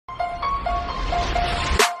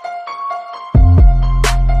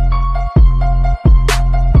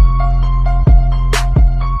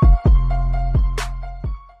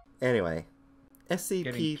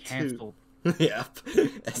getting SCP-2. canceled. Yep.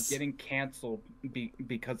 I'm getting canceled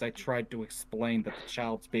because I tried to explain that the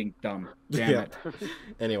child's being dumb. Damn Yep. it.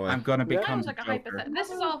 Anyway. I'm gonna Mine become was the like a Joker. hypothetical. This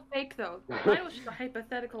is all fake, though. Mine was just a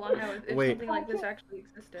hypothetical on how if Wait. something like this actually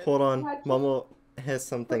existed. Hold on. Momo has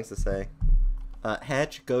some things to say.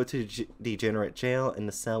 Hatch, go to degenerate jail in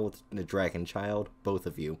the cell with the dragon child. Both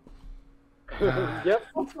of you. Yep.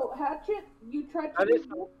 Also, Hatchet, you tried to do this,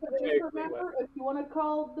 but just remember, if you want to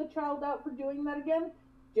call the child out for doing that again,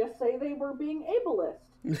 just say they were being ableist.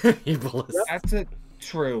 Ableist. That's it.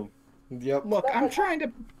 True. Yep. Look, I'm trying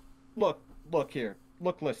to... Look here.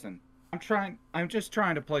 Look, listen. I'm just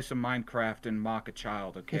trying to play some Minecraft and mock a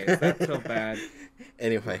child, okay? Is that so bad?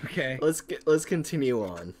 Anyway, okay. Let's continue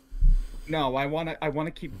on. No, I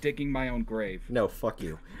wanna keep digging my own grave. No, fuck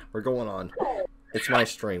you. We're going on. It's my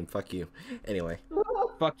stream. Fuck you. Anyway.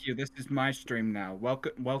 Fuck you. This is my stream now.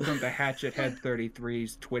 Welcome to Hatchet Head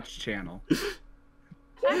 33's Twitch channel.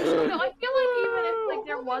 Actually, no, I feel like even if like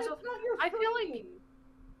there was a, I feel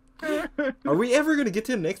like. Are we ever gonna get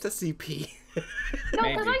to the next SCP? No,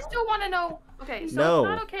 because I still want to know. Okay, so No. it's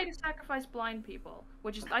not okay to sacrifice blind people,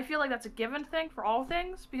 which is I feel like that's a given thing for all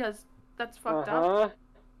things because that's fucked up.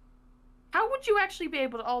 How would you actually be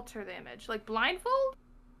able to alter the image? Like blindfold?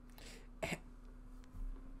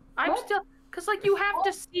 I'm still, because like you have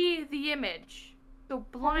to see the image, so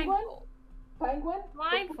blindfold. Penguin?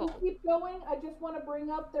 Blindfold. Before we keep going, I just want to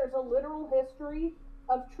bring up there's a literal history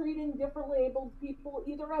of treating differently abled people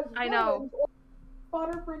either as villains or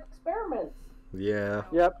fodder for experiments. Yeah.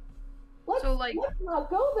 Yep. Let's not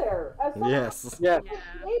go there. As Yes. Yeah.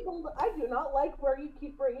 Disabled, I do not like where you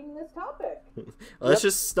keep bringing this topic. Let's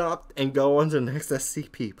just stop and go on to the next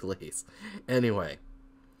SCP, please. Anyway.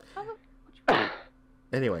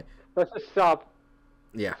 Anyway. Let's just stop.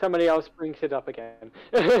 Yeah. Somebody else brings it up again.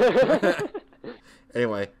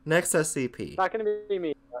 Anyway, next SCP. Not gonna be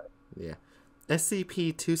me. Yeah.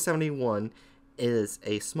 SCP-271 is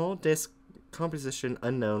a small disk composition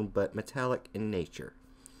unknown but metallic in nature.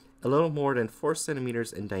 A little more than 4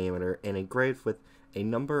 centimeters in diameter and engraved with a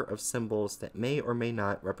number of symbols that may or may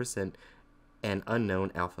not represent an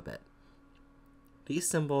unknown alphabet. These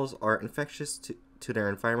symbols are infectious to their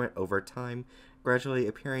environment over time, gradually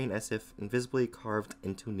appearing as if invisibly carved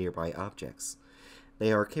into nearby objects.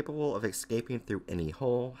 They are capable of escaping through any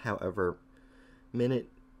hole, however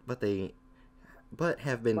but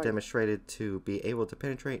have been demonstrated to be able to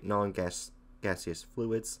penetrate non-gaseous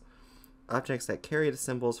fluids. Objects that carry the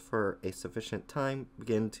symbols for a sufficient time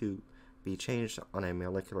begin to be changed on a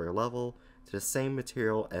molecular level to the same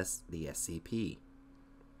material as the SCP.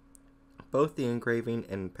 Both the engraving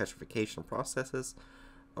and petrification processes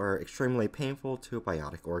are extremely painful to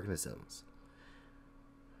biotic organisms.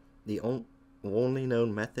 The only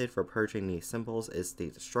known method for purging these symbols is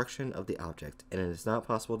the destruction of the object, and it is not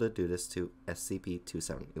possible to do this to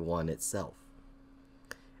SCP-271 itself.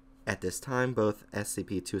 At this time, both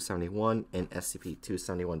SCP-271 and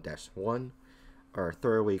SCP-271-1 are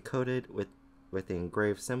thoroughly coated with the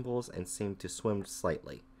engraved symbols and seem to swim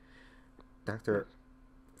slightly. Dr.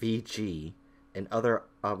 VG and other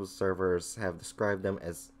observers have described them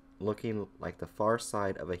as looking like the far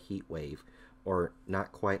side of a heat wave, or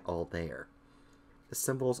not quite all there. The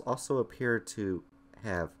symbols also appear to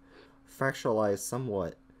have fractalized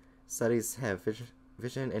somewhat. Studies have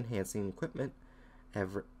vision-enhancing equipment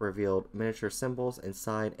have revealed miniature symbols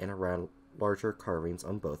inside and around larger carvings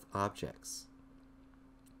on both objects.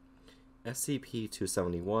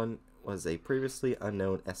 SCP-271 was a previously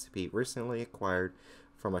unknown SCP recently acquired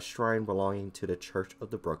from a shrine belonging to the Church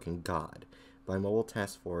of the Broken God by Mobile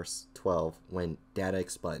Task Force 12 when data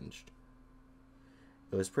expunged.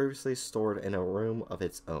 It was previously stored in a room of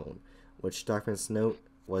its own, which documents note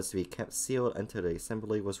was to be kept sealed until the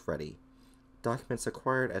assembly was ready. Documents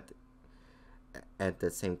acquired at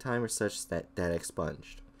the same time are such that data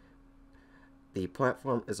expunged. The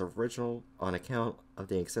platform is original on account of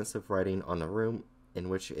the extensive writing on the room in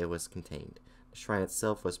which it was contained. The shrine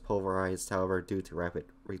itself was pulverized, however, due to rapid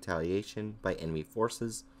retaliation by enemy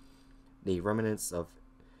forces. The remnants of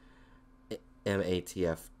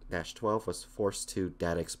MATF-12 was forced to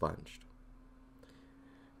data expunged.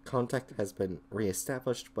 Contact has been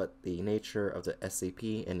re-established, but the nature of the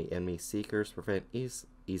SCP and the enemy seekers prevent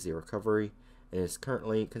easy recovery, and is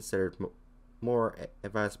currently considered more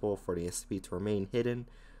advisable for the SCP to remain hidden,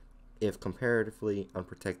 if comparatively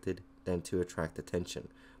unprotected, than to attract attention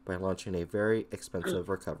by launching a very expensive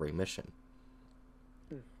recovery mission.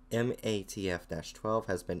 MATF-12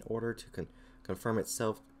 has been ordered to confirm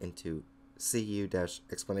itself into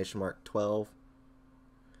CU-!12,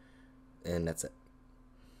 and that's it.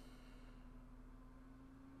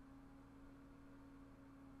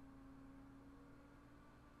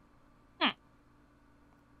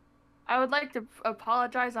 I would like to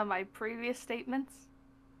apologize on my previous statements.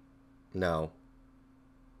 No.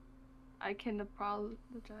 I can apologize.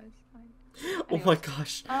 Oh Anyways, my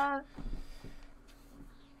gosh.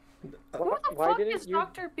 Who the Why fuck didn't is you?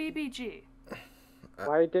 Dr. BBG?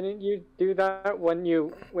 Why didn't you do that when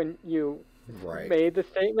you Right. made the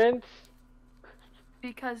statements?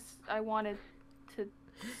 Because I wanted to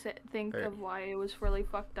think Alright. of why it was really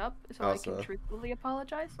fucked up, so I can truthfully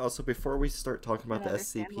apologize. Also, before we start talking about and the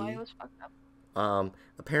understand why it SCP, was fucked up.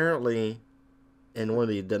 apparently, and one of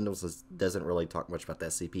the addendums doesn't really talk much about the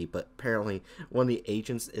SCP, but apparently one of the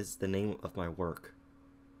agents is the name of my work.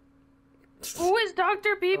 Who is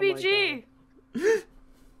Dr. BBG?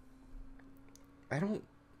 I don't...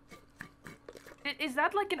 Is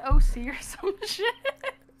that like an OC or some shit?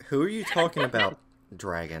 Who are you talking about,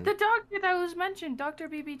 Dragon? The doctor that was mentioned, Dr.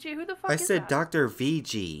 BBG. Who the fuck I is said that? Dr.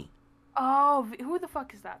 VG. Oh, who the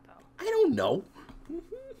fuck is that, though? I don't know.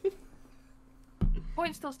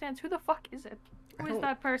 Point still stands. Who the fuck is it? Who is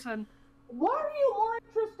that person? Why are you more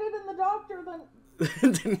interested in the doctor than...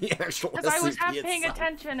 than the actual SCP Because I was half paying itself.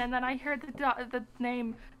 attention, and then I heard the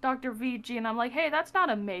name Dr. VG, and I'm like, hey, that's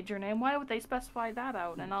not a major name. Why would they specify that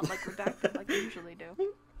out and not, like, redact it like they usually do?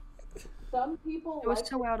 Some people It was like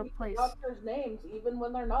so to out of keep place. doctors' names even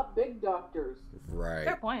when they're not big doctors. Right.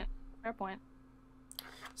 Fair point. Fair point.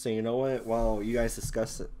 So you know what? While you guys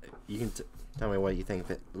discuss it, you can tell me what you think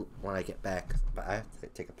of it when I get back. But I have to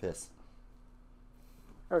take a piss.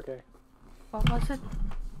 Okay. What was it?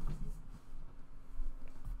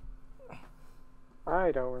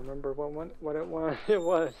 I don't remember what it was. It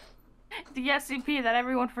was. The SCP that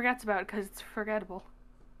everyone forgets about because it's forgettable.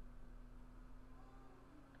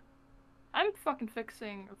 I'm fucking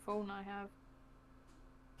fixing a phone I have.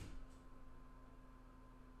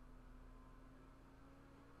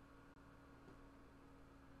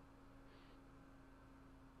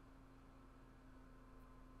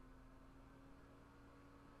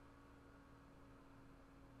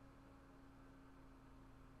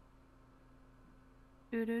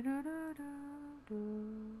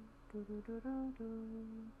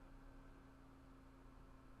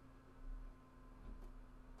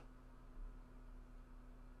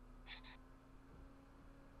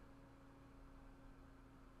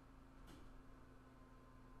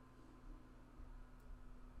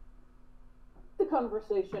 The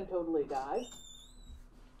conversation totally died.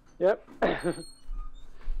 Yep.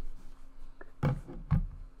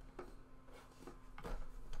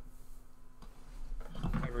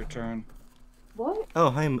 I return. What? Oh,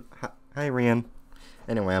 hi, Rian.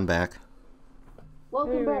 Anyway, I'm back.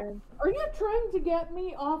 Welcome Hey, back. man. Are you trying to get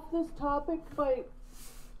me off this topic by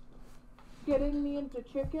getting me into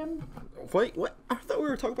chicken? Wait, what? I thought we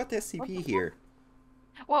were talking about the SCP here.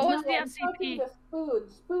 What was No, the I'm talking SCP? to Spood.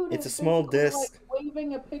 Spood It's is a small basically disc. like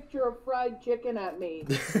waving a picture of fried chicken at me.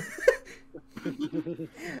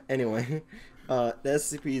 Anyway, the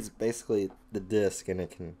SCP is basically the disc, and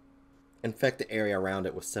it can infect the area around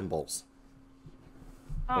it with symbols.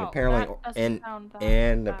 And Oh, apparently, that doesn't sound that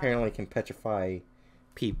and bad. apparently can petrify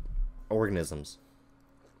organisms.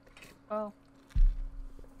 Oh.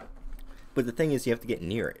 But the thing is, you have to get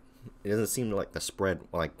near it. It doesn't seem like the spread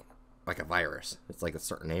like a virus. It's like a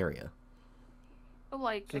certain area.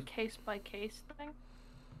 Like a case by case thing?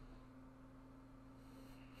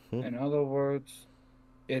 In other words,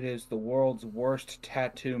 it is the world's worst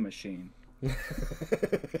tattoo machine. Yeah.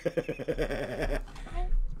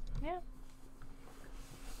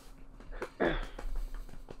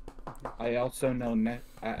 I also know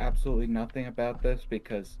absolutely nothing about this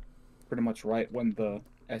because pretty much right when the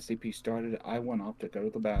SCP started, I went off to go to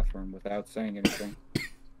the bathroom without saying anything.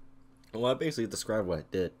 Well, I basically described what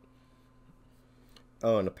it did.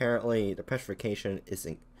 Oh, and apparently the petrification is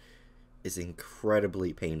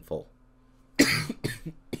incredibly painful.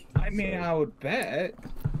 I mean, I would bet.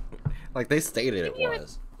 Like they stated it Can you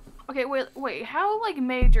was. Okay, wait. How, like,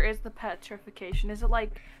 major is the petrification? Is it,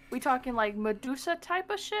 like, we talking, like, Medusa type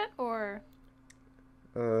of shit, or?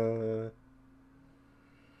 Ow.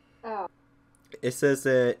 It says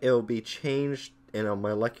that it will be changed in a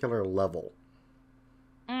molecular level.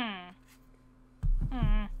 So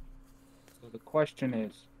the question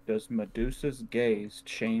is, does Medusa's gaze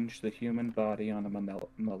change the human body on a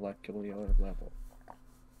molecular level?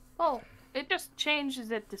 Well, it just changes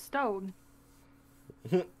it to stone.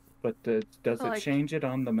 But does it Like- change it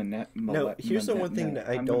on the No, here's the one thing that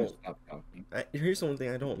I I'm gonna don't- stop talking. Here's the one thing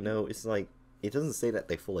I don't know. It's like it doesn't say that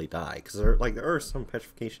they fully die because there are some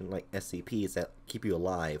petrification like SCPs that keep you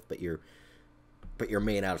alive, but you're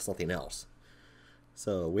made out of something else.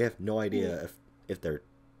 So we have no idea if they're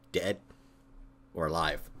dead or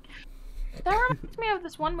alive. That reminds me of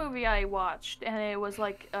this one movie I watched, and it was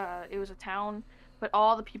like, it was a town, but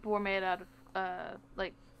all the people were made out of,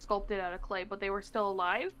 like, sculpted out of clay, but they were still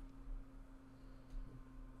alive.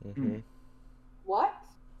 Mm-hmm. What?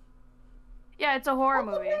 Yeah, it's a horror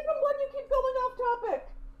What's the movie. random one? You keep going off topic.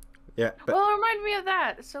 Yeah, but Well, it reminded me of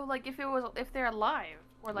that. So, like, if they're alive,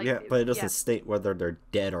 or like, yeah, but it doesn't state whether they're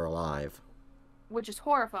dead or alive. Which is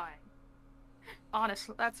horrifying.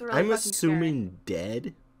 Honestly, that's really. I'm fucking assuming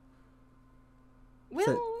dead.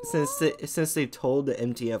 Well, Since they've told the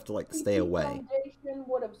MTF to like stay away. Foundation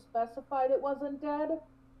would have specified it wasn't dead,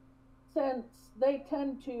 since they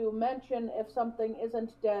tend to mention if something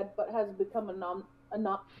isn't dead but has become anomalous.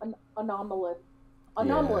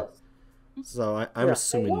 So I'm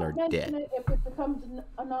assuming they won't they're mention dead. it if it becomes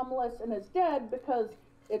anomalous and is dead because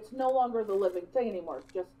it's no longer the living thing anymore.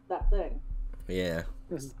 It's just that thing. Yeah,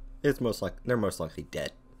 they're most likely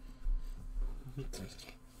dead.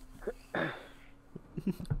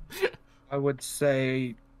 I would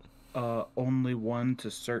say only one to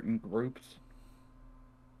certain groups.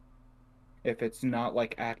 If it's not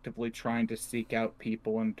like actively trying to seek out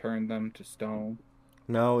people and turn them to stone.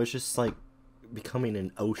 No, it's just like becoming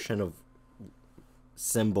an ocean of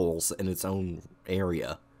symbols in its own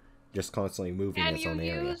area, just constantly moving in its own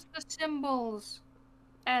area. Can you use the symbols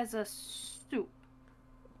as a soup?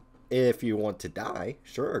 If you want to die,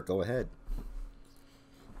 sure, go ahead.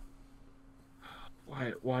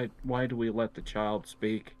 Why do we let the child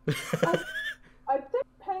speak? I think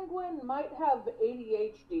Penguin might have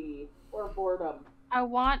ADHD or boredom.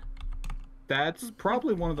 That's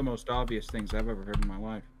probably one of the most obvious things I've ever heard in my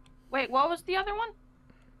life. Wait, what was the other one?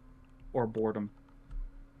 Or boredom.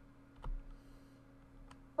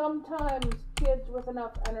 Sometimes kids with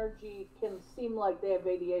enough energy can seem like they have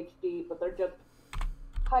ADHD, but they're just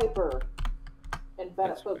hyper and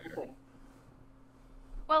bad at focusing.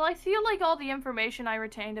 Well, I feel like all the information I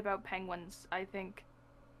retained about penguins, I think,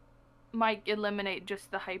 might eliminate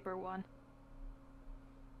just the hyper one.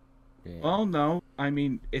 Yeah. Well, no. I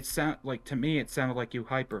mean, to me, it sounded like you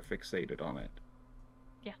hyper-fixated on it.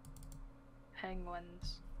 Yeah.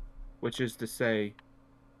 Penguins. Which is to say,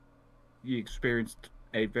 you experienced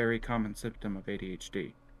a very common symptom of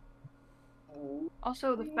ADHD.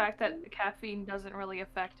 Also, the fact that caffeine doesn't really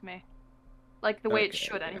affect me. Like, the way it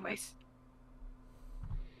should, anyways.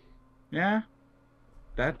 Yeah.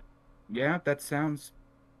 That sounds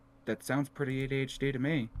pretty ADHD to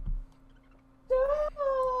me.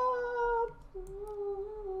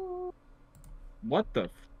 What the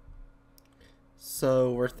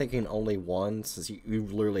So we're thinking only one, since you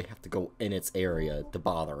literally have to go in its area to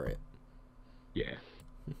bother it. Yeah.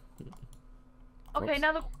 Okay, Oops.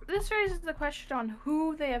 now this raises the question on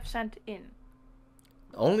who they have sent in.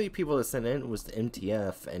 The only people that sent in was the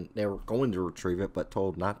MTF, and they were going to retrieve it, but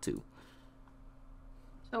told not to.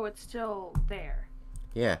 So it's still there.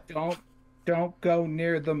 Yeah. Don't go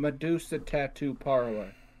near the Medusa tattoo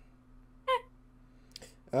parlor.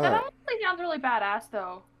 That honestly sounds really badass,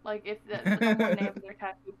 though. Like, if someone named their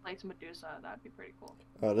tattoo place Medusa, that'd be pretty cool.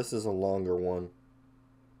 Oh, this is a longer one.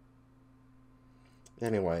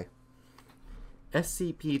 Anyway.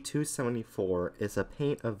 SCP-274 is a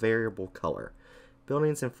paint of variable color.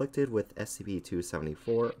 Buildings inflicted with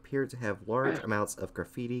SCP-274 appear to have large amounts of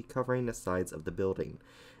graffiti covering the sides of the building,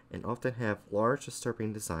 and often have large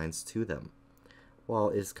disturbing designs to them. While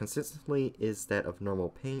it consistently is that of normal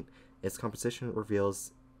paint, its composition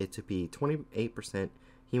reveals it to be 28%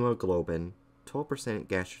 hemoglobin, 12%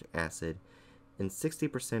 gastric acid, and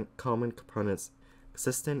 60% common components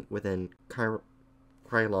consistent within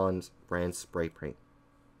Krylon's brand spray paint.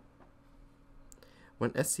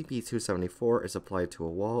 When SCP-274 is applied to a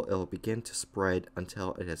wall, it will begin to spread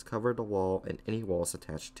until it has covered the wall and any walls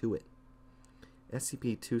attached to it.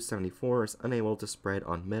 SCP-274 is unable to spread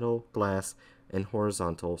on metal, glass, and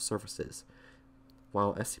horizontal surfaces.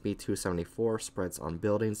 While SCP-274 spreads on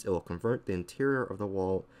buildings, it will convert the interior of the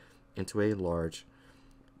wall into a large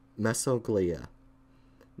mesoglia.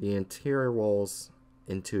 The interior walls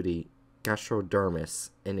into the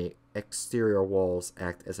gastrodermis, and the exterior walls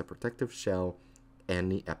act as a protective shell and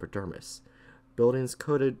the epidermis. Buildings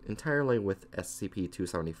coated entirely with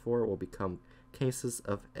SCP-274 will become cases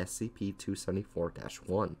of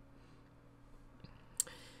SCP-274-1.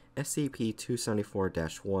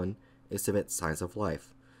 SCP-274-1 exhibit signs of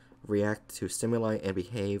life, react to stimuli, and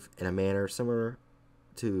behave in a manner similar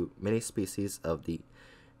to many species of the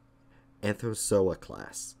Anthozoa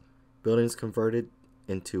class. Buildings converted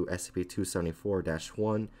into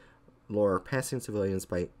SCP-274-1 lure passing civilians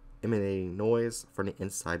by emanating noise from the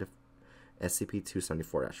inside of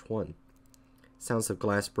SCP-274-1. Sounds of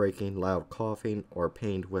glass breaking, loud coughing, or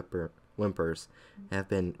pained whimpers have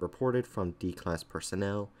been reported from D-Class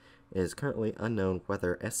personnel. It is currently unknown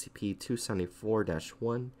whether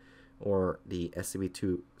SCP-274-1 or the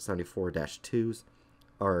SCP-274-2s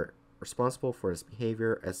are responsible for this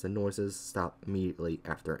behavior, as the noises stop immediately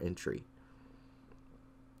after entry.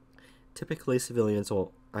 Typically, civilians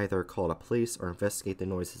will either call the police or investigate the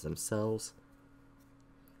noises themselves.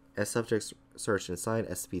 As subjects search inside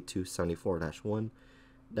SCP-274-1,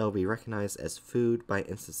 they will be recognized as food by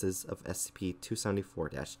instances of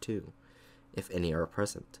SCP-274-2, if any are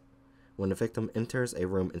present. When the victim enters a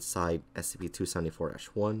room inside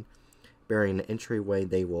SCP-274-1, bearing the entryway,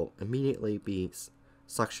 they will immediately be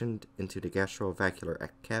suctioned into the gastrovacuolar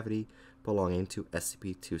cavity belonging to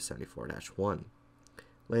SCP-274-1,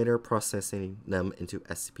 later processing them into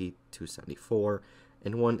SCP-274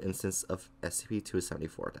 in one instance of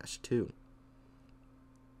SCP-274-2.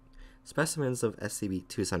 Specimens of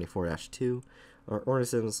SCP-274-2 are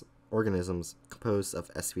organisms composed of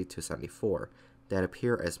SCP-274 that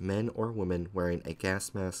appear as men or women wearing a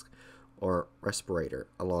gas mask or respirator,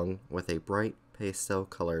 along with a bright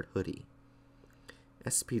pastel-colored hoodie.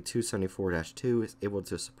 SCP-274-2 is able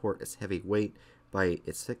to support its heavy weight by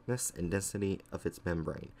its thickness and density of its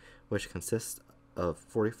membrane, which consists of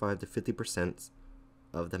 45 to 50%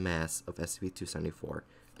 of the mass of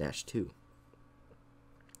SCP-274-2.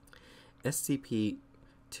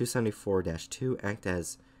 SCP-274-2 act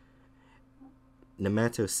as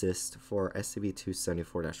nematocysts for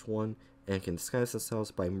SCP-274-1 and can disguise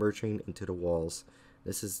themselves by merging into the walls.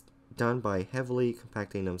 This is done by heavily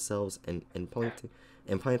compacting themselves and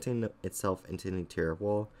implanting itself into the interior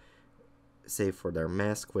wall, save for their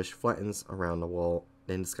mask, which flattens around the wall,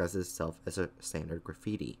 then disguises itself as a standard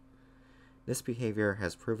graffiti. This behavior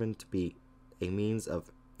has proven to be a means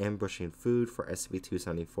of ambushing food for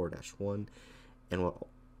SCP-274-1 and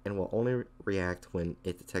will only react when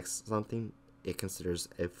it detects something it considers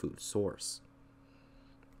a food source.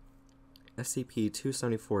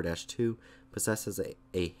 SCP-274-2 possesses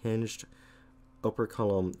a hinged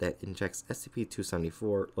operculum that injects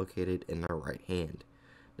SCP-274 located in their right hand.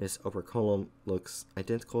 This operculum looks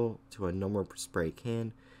identical to a normal spray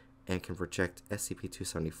can and can project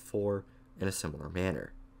SCP-274 in a similar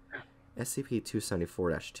manner.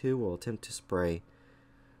 SCP-274-2 will attempt to spray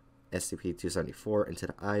SCP-274 into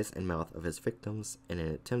the eyes and mouth of his victims in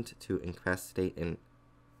an attempt to incapacitate and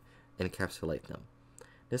encapsulate them.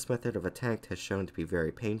 This method of attack has shown to be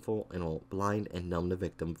very painful and will blind and numb the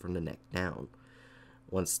victim from the neck down.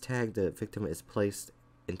 Once tagged, the victim is placed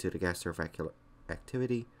into the gastrovacuolar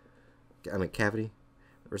cavity,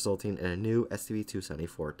 resulting in a new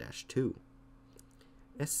SCP-274-2.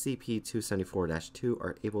 SCP-274-2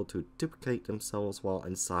 are able to duplicate themselves while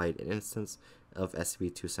inside an instance of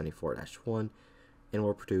SCP-274-1 and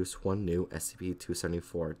will produce one new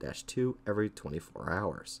SCP-274-2 every 24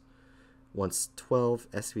 hours. Once 12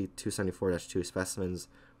 SCP-274-2 specimens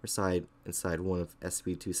reside inside one of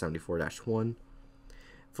SCP-274-1,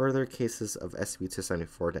 further cases of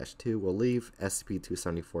SCP-274-2 will leave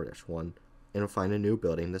SCP-274-1 and will find a new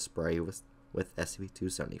building to spray with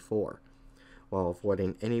SCP-274, while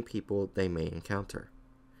avoiding any people they may encounter.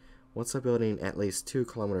 Once a building at least 2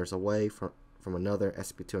 kilometers away from another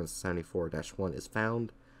SCP-274-1 is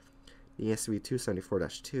found, the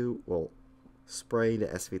SCP-274-2 will spray the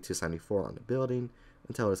SCP-274 on the building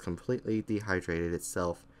until it has completely dehydrated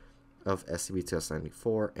itself of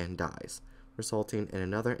SCP-274 and dies, resulting in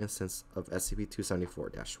another instance of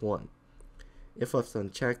SCP-274-1. If left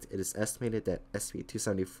unchecked, it is estimated that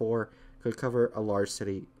SCP-274 could cover a large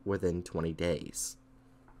city within 20 days.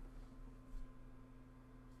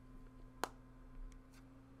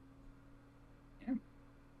 Yeah.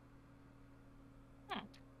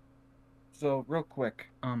 So, real quick,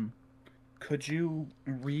 could you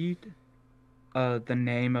read the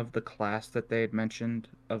name of the class that they had mentioned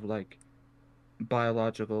of, like,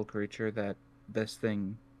 biological creature that this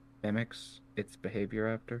thing mimics its behavior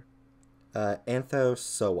after?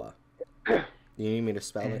 Anthozoa. Do you need me to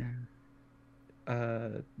spell it?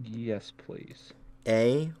 Yes, please.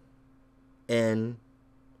 Anthozoa.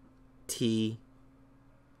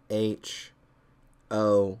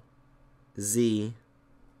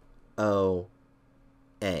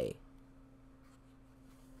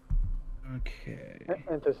 Okay.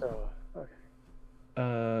 Anthozoa.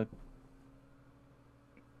 Okay.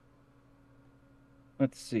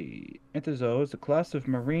 Let's see. Anthozoa is a class of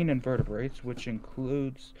marine invertebrates which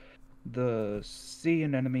includes the sea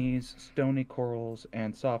anemones, stony corals,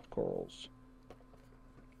 and soft corals.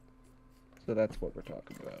 So that's what we're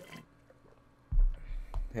talking about.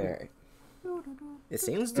 Alright. It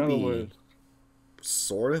seems to be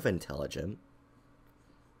sort of intelligent.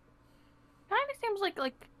 seems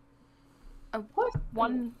like a Question.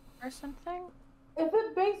 one person thing. If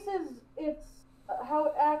it bases its how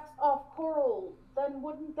it acts off coral, then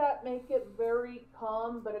wouldn't that make it very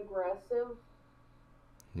calm but aggressive?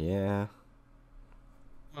 Yeah.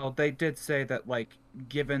 Well, they did say that, like,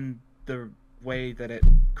 given the way that it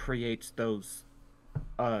creates those,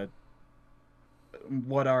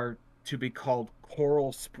 what are to be called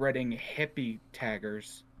coral spreading hippie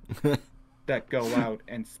taggers that go out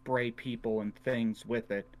and spray people and things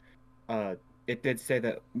with it, it did say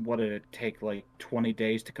that what it'd take like 20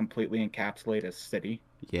 days to completely encapsulate a city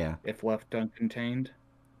Yeah. if left uncontained.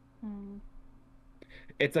 Hmm.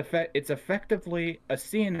 It's effectively a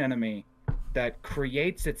sea anemone that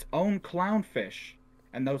creates its own clownfish,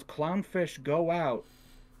 and those clownfish go out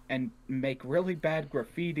and make really bad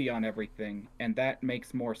graffiti on everything, and that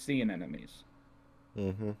makes more sea anemones.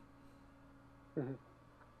 Mm-hmm. To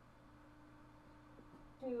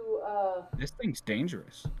This thing's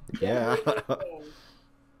dangerous. Yeah. methane.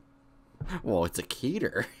 Well, it's a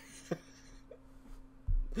Keter.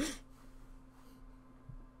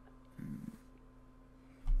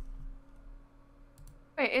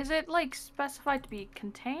 Wait, is it like specified to be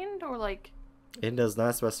contained or like? It does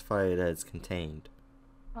not specify that it's contained.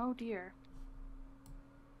 Oh dear.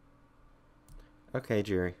 Okay,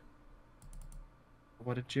 Jerry.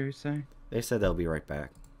 What did Jerry say? They said they'll be right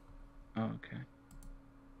back. Oh, okay.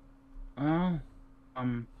 Well,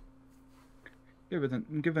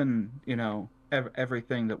 given you know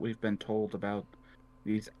everything that we've been told about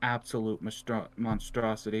these absolute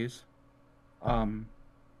monstrosities,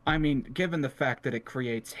 I mean, given the fact that it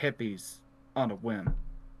creates hippies on a whim,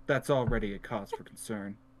 that's already a cause for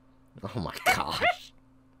concern. Oh my gosh.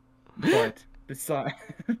 But besides,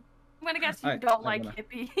 I'm gonna guess you I don't like wanna-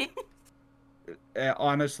 hippies.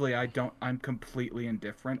 honestly, I don't. I'm completely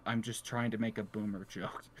indifferent. I'm just trying to make a boomer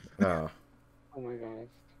joke. Oh. Oh my god.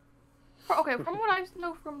 Okay, from what I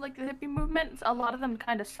know from like the hippie movement, a lot of them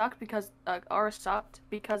kind of sucked because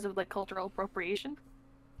because of like cultural appropriation.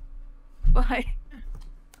 Like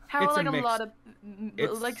how It's a like a mix. lot of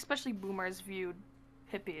It's- like especially boomers viewed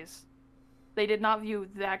hippies. They did not view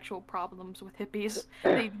the actual problems with hippies.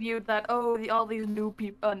 They viewed that all these new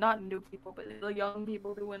people, not new people, but the young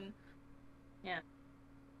people doing. Yeah.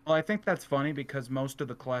 Well, I think that's funny because most of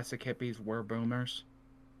the classic hippies were boomers,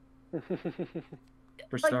 for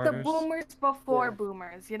Like the starters. boomers before Yeah.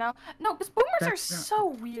 boomers, you know? No, because boomers are That's not- so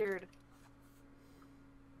weird.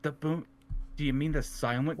 The boom. Do you mean the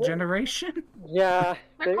silent generation? Yeah,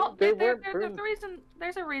 They're called, they they're, weren't they're, boom. the reason,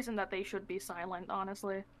 there's a reason that they should be silent,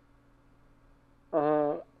 honestly.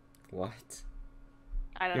 What?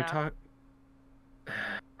 I don't You're know.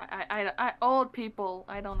 talking. Old people,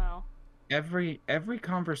 I don't know. Every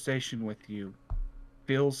conversation with you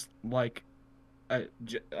feels like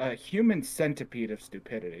a human centipede of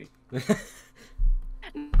stupidity.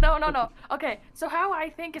 No. Okay, so how I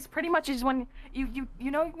think is pretty much is when you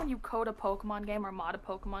know when you code a Pokemon game or mod a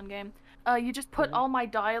Pokemon game, you just put all my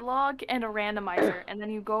dialogue in a randomizer, and then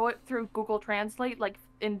you go it through Google Translate like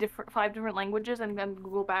in 5 different languages, and then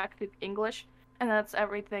Google back to English, and that's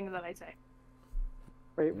everything that I say.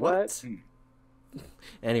 Wait, what? Hmm.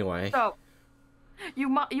 Anyway. So,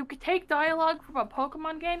 you could take dialogue from a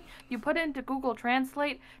Pokemon game, you put it into Google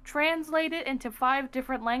Translate, translate it into 5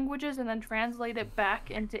 different languages, and then translate it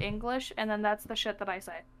back into English, and then that's the shit that I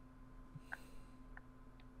say.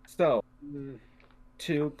 So, Mm.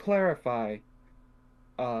 to clarify,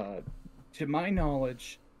 to my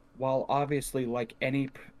knowledge, while obviously like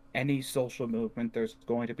any social movement, there's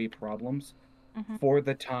going to be problems. Mhm. For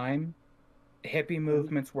the time, hippie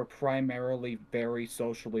movements were primarily very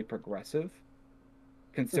socially progressive,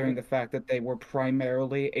 considering the fact that they were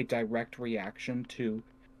primarily a direct reaction to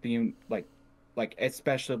the like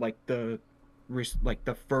especially like the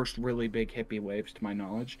first really big hippie waves, to my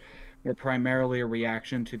knowledge, were primarily a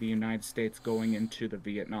reaction to the United States going into the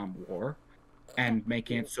Vietnam War and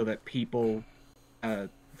making it so that people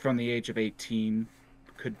from the age of 18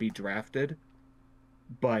 could be drafted,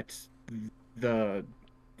 but the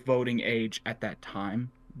voting age at that time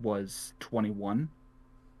was 21.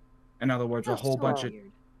 In other words, a That's whole so bunch of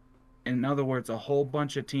weird.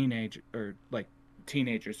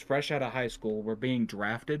 teenagers fresh out of high school were being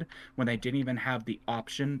drafted when they didn't even have the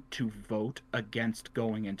option to vote against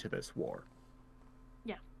going into this war.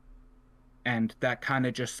 Yeah. And that kind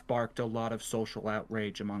of just sparked a lot of social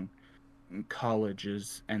outrage among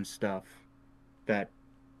colleges and stuff that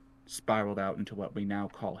spiraled out into what we now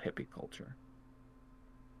call hippie culture.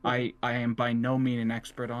 I am by no means an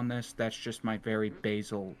expert on this. That's just my very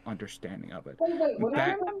basal understanding of it. Wait, what do you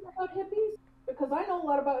Back- remember about hippies? Because I know a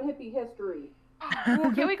lot about hippie history.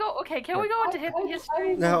 Ooh, can we go? Okay, can we go into hippie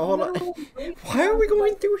history? Now, hold on. literally Why are we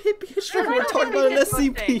going through hippie history? Because I We're don't talking really about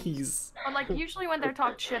get good SCPs. But like usually when they're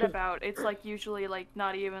talked shit about, it's like usually like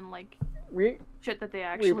not even like We shit that they we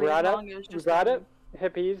actually brought up wrong. It was we just brought like, up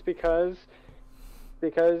hippies because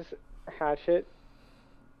Hatchet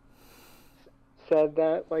said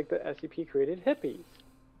that like the SCP created hippies.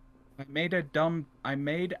 I made a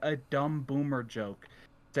dumb boomer joke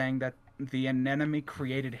saying that the anemone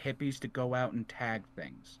created hippies to go out and tag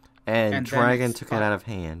things. And And then Dragon it's took it out of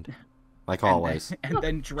hand. Like And always. then, and look,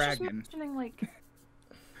 then it's just Dragon. mentioning like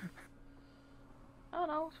I don't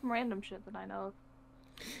know, some random shit that I know of.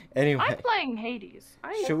 Anyway, I'm playing Hades.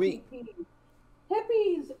 should we?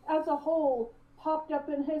 Hippies as a whole popped up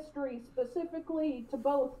in history specifically to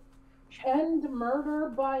both end murder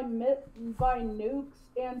by nukes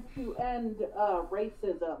and to end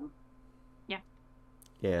racism.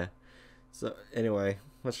 Yeah. So anyway,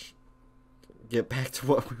 let's get back to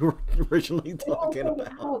what we were originally talking Also,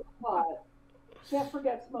 about. smoke pot. Can't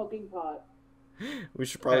forget smoking pot. We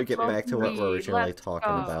should probably get Smoke back to what we were weed, originally let's talking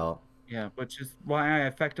go. about. Yeah, which is why I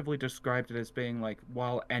effectively described it as being like,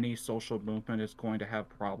 while any social movement is going to have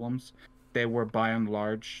problems, they were by and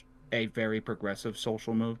large a very progressive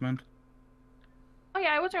social movement. Oh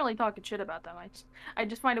yeah, I wasn't really talking shit about them. I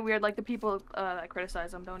just find it weird. Like the people that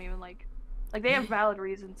criticize them don't even like they have valid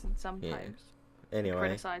reasons, and sometimes Anyway,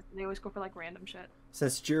 criticize. They always go for like random shit.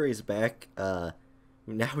 since Jury's back, now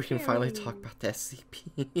we can finally talk Jury. about the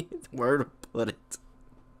SCP. Where to put it?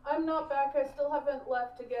 I'm not back. I still haven't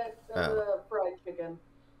left to get the fried chicken.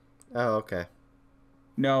 Oh, okay.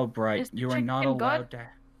 No, Bright, Is the you are not chicken good? allowed to.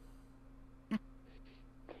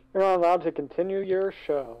 You're not allowed to continue your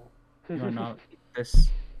show. You are not.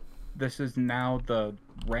 This is now the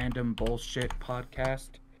random bullshit podcast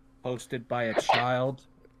hosted by a child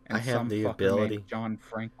and I have some the fucker ability. named John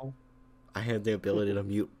Frankel. I have the ability to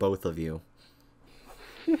mute both of you.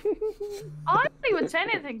 I don't even say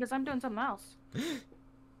anything because I'm doing something else.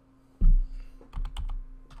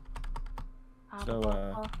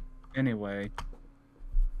 So, anyway,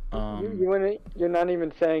 You're not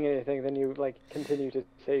even saying anything, then you like continue to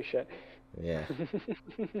say shit. Yeah.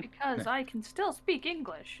 Because I can still speak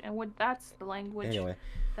English, and that's the language Anyway.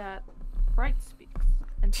 that Bright speaks,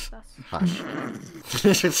 and thus. Hush.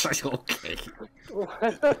 Okay.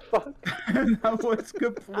 What the fuck? that was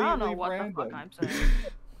completely I don't know what random. the fuck I'm saying.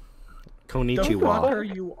 The fuck Konnichiwa. are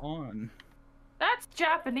you on? That's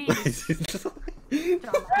Japanese.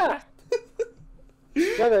 Yeah.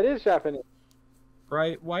 Yeah, that is Japanese.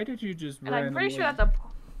 Right? Why did you just And I'm pretty sure that's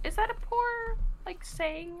is that a poor like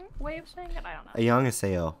way of saying it? I don't know.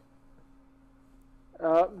 Annyeonghaseyo.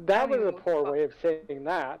 That was even a know what poor the fuck- way of saying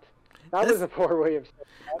that. That was a poor way of saying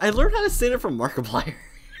that. I learned how to say it from Markiplier.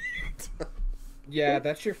 Yeah,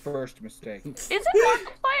 that's your first mistake. Isn't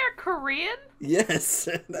Markiplier Korean? Yes,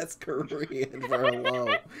 that's Korean for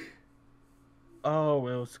hello. Oh,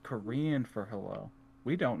 it was Korean for hello.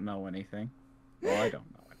 We don't know anything. Well, I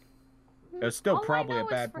don't know it. It was still All I probably a know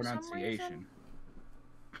is bad for some pronunciation.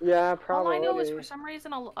 Yeah, probably. All I know is for some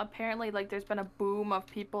reason, apparently, like there's been a boom of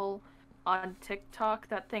people on TikTok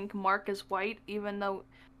that think Mark is white, even though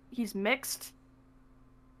he's mixed.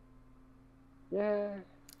 Yeah.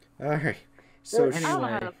 Alright. So I don't know how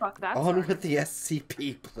Anyway, the fuck that's on with the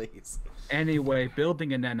SCP, please. Anyway,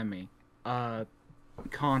 building an enemy.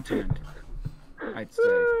 Continent, I'd say.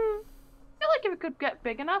 I feel like if it could get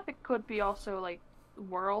big enough, it could be also like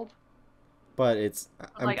world. But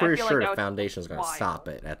I'm Like, I pretty feel sure like the that would foundation's gonna wild. stop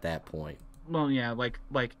it at that point. Well, yeah, like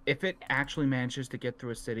if it actually manages to get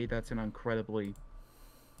through a city, that's an incredibly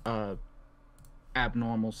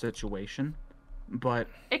abnormal situation. But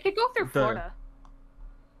It could go through Florida.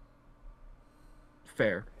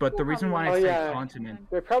 fair. But the reason why I Oh, say yeah. continent,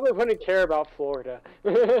 They probably wouldn't care about Florida.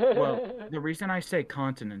 well, the reason I say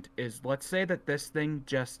continent is, let's say that this thing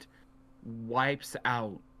just wipes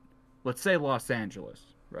out, let's say Los Angeles,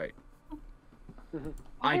 right?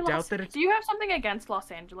 I Hey, doubt that it's Do you have something against Los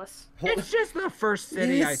Angeles? it's just the first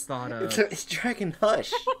city I Yes, thought of. It's Dragon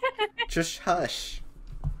Hush. Just hush.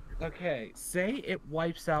 Okay, say it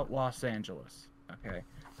wipes out Los Angeles. Okay.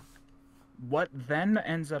 What then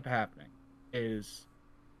ends up happening is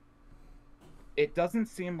it doesn't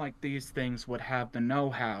seem like these things would have the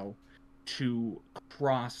know-how to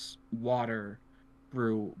cross water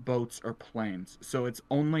through boats or planes. So its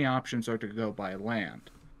only options are to go by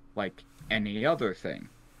land, like any other thing.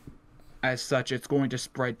 As such, it's going to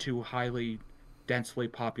spread to highly densely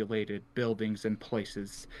populated buildings and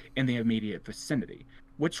places in the immediate vicinity,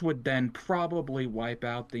 which would then probably wipe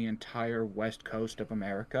out the entire west coast of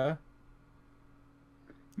America.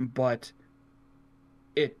 But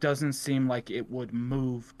it doesn't seem like it would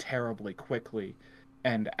move terribly quickly,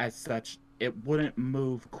 and as such, it wouldn't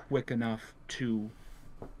move quick enough to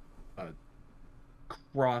uh,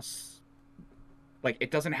 cross. Like,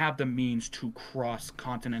 it doesn't have the means to cross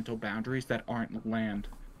continental boundaries that aren't land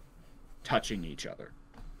touching each other.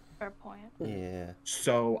 Fair point. Yeah.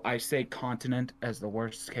 So I say continent as the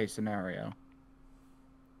worst case scenario.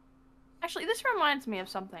 Actually, this reminds me of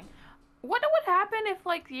something. What would happen if,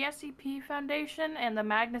 like, the SCP Foundation and the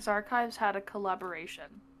Magnus Archives had a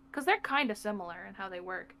collaboration? Because they're kind of similar in how they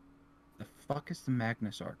work. The fuck is the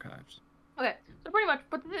Magnus Archives? Okay, so pretty much,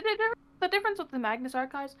 but the difference with the Magnus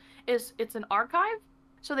Archives is it's an archive,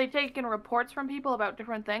 so they take in reports from people about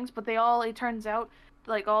different things, but it turns out,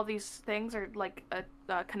 like, all these things are, like,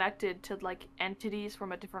 connected to, like, entities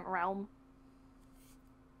from a different realm.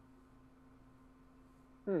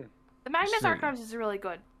 The Magnus Archives is really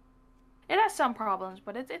good. It has some problems,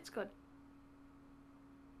 but it's good.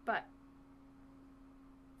 But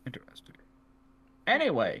Interesting.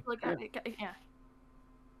 Anyway. like, yeah.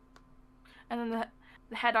 And then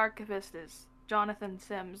the head archivist is Jonathan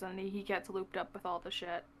Sims, and he gets looped up with all the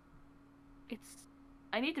shit.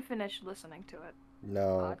 I need to finish listening to it.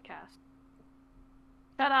 No. Podcast.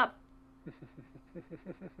 Shut up.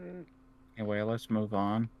 Anyway, let's move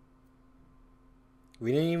on.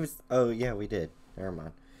 We didn't even. Oh yeah, we did. Never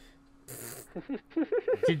mind.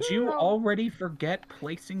 Did you already forget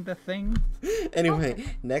placing the thing? Anyway,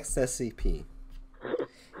 next SCP.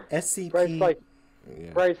 SCP.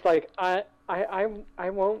 Bryce, like, I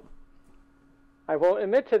won't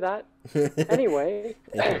admit to that. Anyway.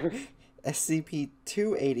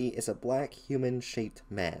 SCP-280 is a black human-shaped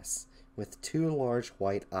mass with 2 large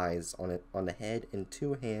white eyes on the head and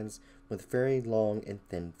 2 hands with very long and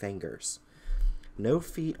thin fingers. No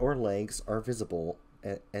feet or legs are visible,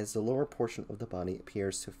 as the lower portion of the body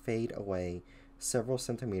appears to fade away several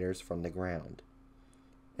centimeters from the ground.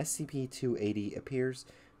 SCP-280 appears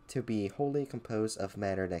to be wholly composed of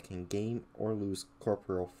matter that can gain or lose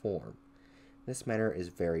corporeal form. This matter is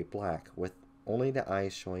very black, with only the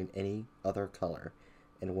eyes showing any other color,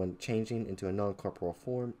 and when changing into a non-corporeal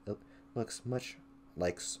form, it looks much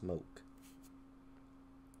like smoke.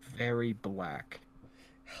 Very black.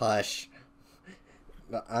 Hush.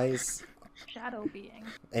 The eyes... Shadow being.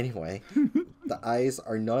 Anyway, the eyes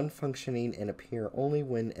are non-functioning and appear only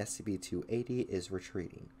when SCP-280 is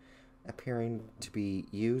retreating, appearing to be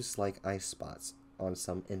used like eye spots on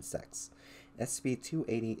some insects.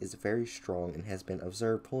 SCP-280 is very strong and has been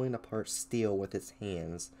observed pulling apart steel with its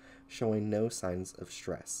hands, showing no signs of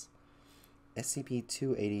stress.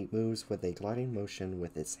 SCP-280 moves with a gliding motion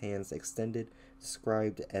with its hands extended,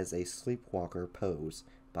 described as a sleepwalker pose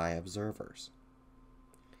by observers.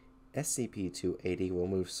 SCP-280 will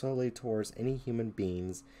move slowly towards any human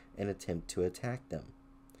beings and attempt to attack them.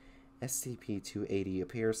 SCP-280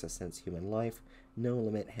 appears to sense human life. No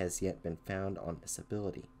limit has yet been found on this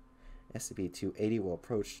ability. SCP-280 will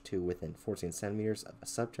approach to within 14 centimeters of a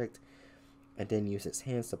subject and then use its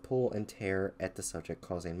hands to pull and tear at the subject,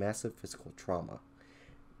 causing massive physical trauma.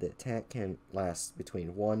 The attack can last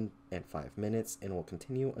between 1 and 5 minutes and will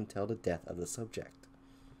continue until the death of the subject,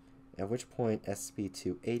 at which point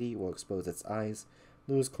SCP-280 will expose its eyes,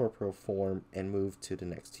 lose corporeal form, and move to the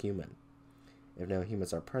next human. If no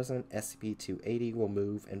humans are present, SCP-280 will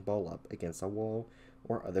move and ball up against a wall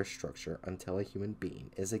or other structure until a human being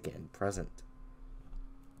is again present.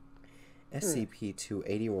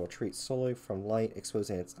 SCP-280 will retreat slowly from light,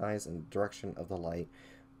 exposing its eyes in the direction of the light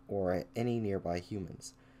or at any nearby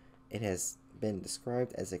humans. It has been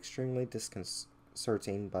described as extremely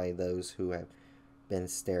disconcerting by those who have been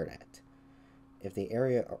stared at. If the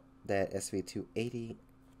area that SCP-280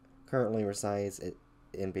 currently resides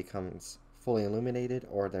and becomes fully illuminated,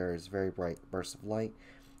 or there is very bright bursts of light,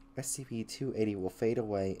 SCP-280 will fade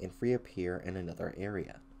away and reappear in another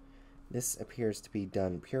area. This appears to be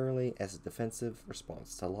done purely as a defensive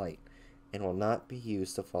response to light, and will not be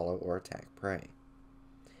used to follow or attack prey.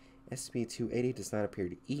 SCP-280 does not appear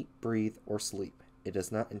to eat, breathe, or sleep. It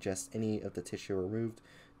does not ingest any of the tissue removed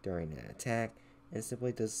during an attack, and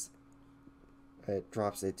simply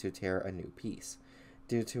drops it to tear a new piece.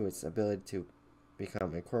 Due to its ability to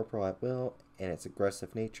become incorporeal at will and its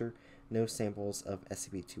aggressive nature, no samples of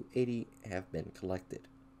SCP-280 have been collected.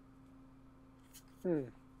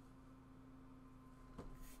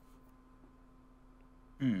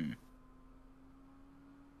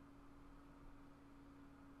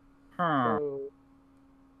 Huh.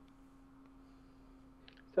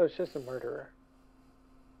 So it's just a murderer.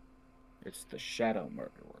 It's the shadow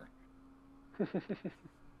murderer.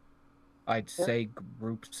 I'd say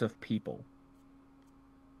groups of people.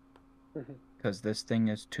 Because this thing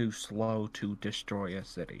is too slow to destroy a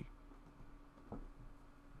city.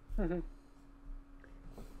 I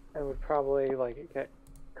would probably like get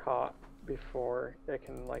caught before it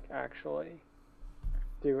can like actually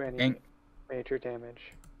do any major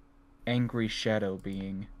damage. Angry shadow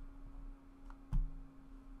being.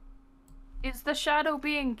 Is the shadow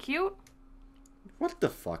being cute? What the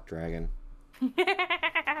fuck, dragon?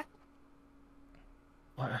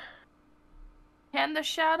 What? Can the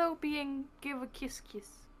shadow being give a kiss?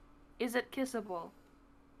 Is it kissable?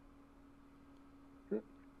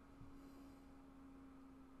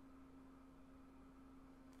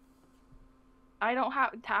 I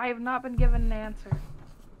have not been given an answer.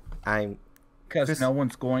 Because no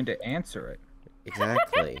one's going to answer it.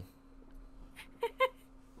 Exactly.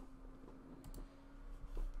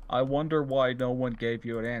 I wonder why no one gave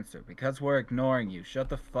you an answer. Because we're ignoring you. Shut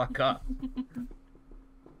the fuck up.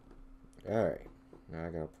 Alright. Now I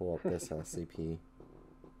gotta pull up this SCP.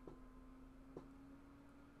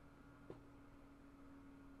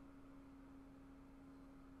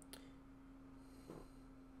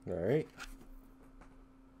 Alright.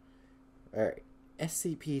 Alright.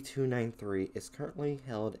 SCP-293 is currently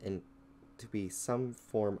held in to be some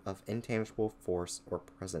form of intangible force or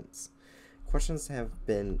presence. Questions have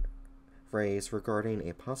been raised regarding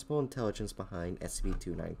a possible intelligence behind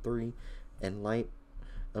SCP-293 in light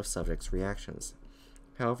of subjects' reactions.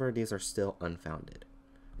 However, these are still unfounded.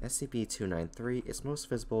 SCP-293 is most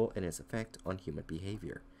visible in its effect on human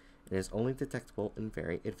behavior, and is only detectable in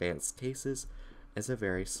very advanced cases as a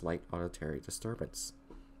very slight auditory disturbance.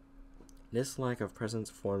 This lack of presence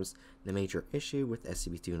forms the major issue with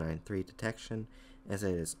SCP-293 detection, as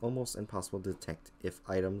it is almost impossible to detect if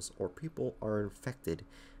items or people are infected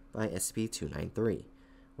by SCP-293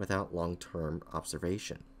 without long-term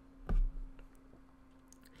observation.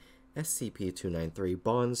 SCP-293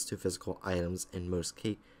 bonds to physical items, in most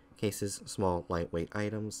cases small, lightweight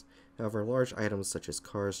items. However, large items such as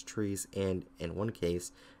cars, trees, and, in one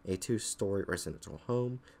case, a two-story residential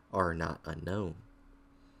home are not unknown.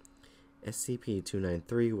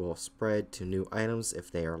 SCP-293 will spread to new items if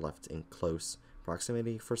they are left in close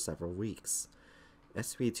proximity for several weeks.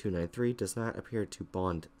 SCP-293 does not appear to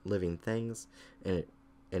bond living things, and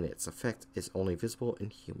its effect is only visible in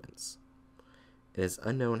humans. It is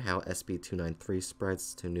unknown how SCP-293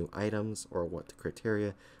 spreads to new items or what the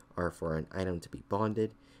criteria are for an item to be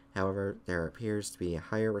bonded. However, there appears to be a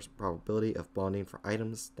higher probability of bonding for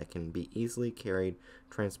items that can be easily carried,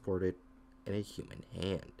 transported in a human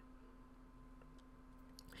hand.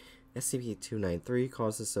 SCP-293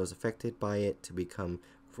 causes those affected by it to become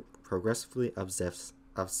progressively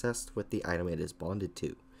obsessed with the item it is bonded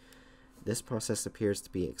to. This process appears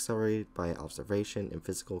to be accelerated by observation and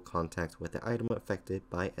physical contact with the item affected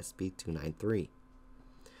by SCP-293.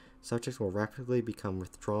 Subjects will rapidly become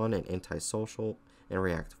withdrawn and antisocial and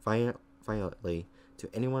react violently to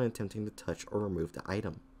anyone attempting to touch or remove the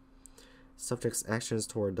item. Subjects' actions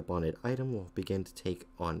toward the bonded item will begin to take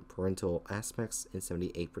on parental aspects in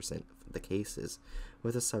 78% of the cases,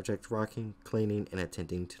 with the subject rocking, cleaning, and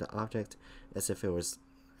attending to the object as if it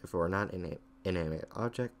were not an inanimate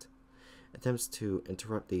object. Attempts to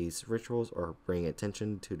interrupt these rituals or bring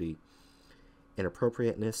attention to the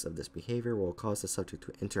inappropriateness of this behavior will cause the subject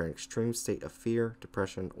to enter an extreme state of fear,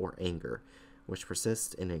 depression, or anger, which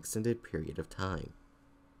persists in an extended period of time.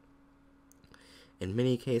 In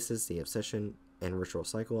many cases, the obsession and ritual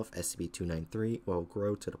cycle of SCP-293 will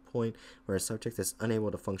grow to the point where a subject is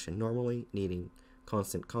unable to function normally, needing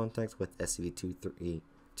constant contact with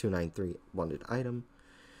SCP-293 bonded item.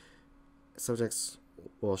 Subjects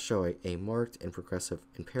will show a marked and progressive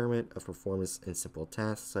impairment of performance in simple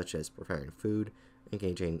tasks such as preparing food,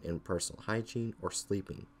 engaging in personal hygiene, or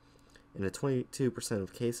sleeping. In the 22%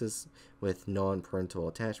 of cases with non-parental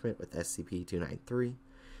attachment with SCP-293,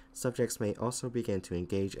 subjects may also begin to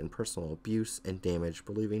engage in personal abuse and damage,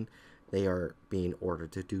 believing they are being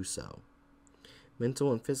ordered to do so.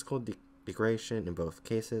 Mental and physical degradation in both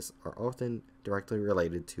cases are often directly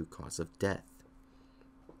related to cause of death.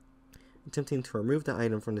 Attempting to remove the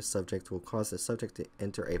item from the subject will cause the subject to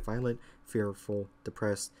enter a violent, fearful,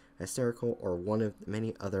 depressed, hysterical, or one of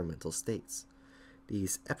many other mental states.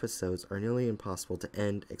 These episodes are nearly impossible to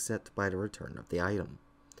end except by the return of the item,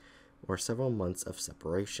 or several months of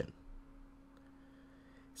separation.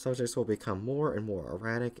 Subjects will become more and more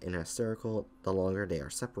erratic and hysterical the longer they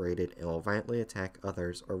are separated and will violently attack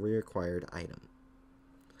others or reacquire the item.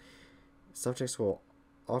 Subjects will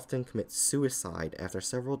often commit suicide after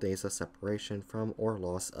several days of separation from or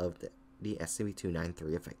loss of the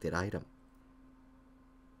SCP-293 affected item.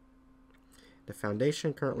 The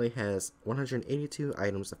Foundation currently has 182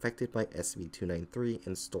 items affected by SCP-293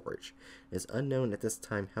 in storage. It is unknown at this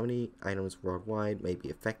time how many items worldwide may be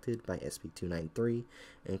affected by SCP-293,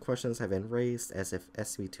 and questions have been raised as if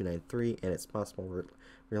SCP-293 and its possible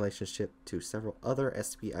relationship to several other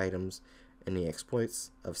SCP items and the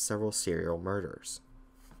exploits of several serial murders.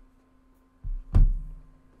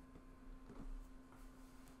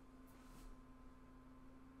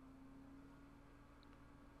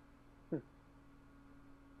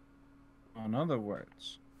 In other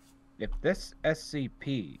words, if this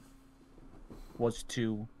SCP was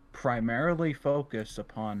to primarily focus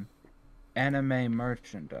upon anime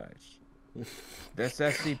merchandise, this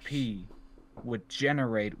SCP would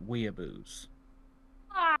generate weeaboos.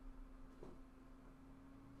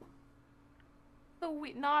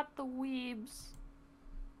 Not the weebs.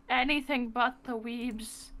 Anything but the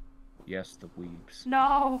weebs. Yes, the weebs.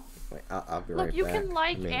 No. Wait, I'll be Look, right you back. can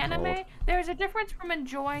like I'm being anime. called. There's a difference from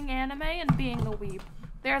enjoying anime and being a weeb.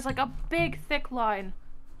 There's like a big thick line.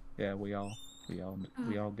 Yeah, we all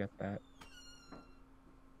get that.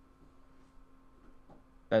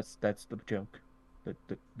 That's the joke.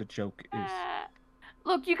 The joke is.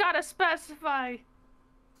 Look, you gotta specify.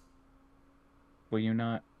 Will you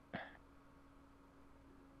not?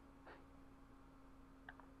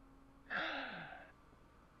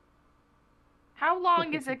 How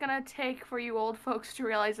long is it gonna take for you old folks to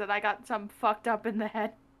realize that I got something fucked up in the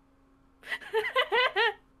head?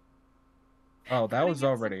 Oh, that was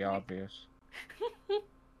already obvious.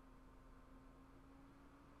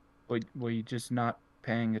 Were you just not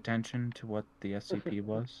paying attention to what the SCP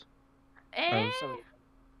was?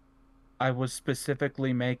 I was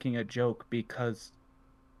specifically making a joke because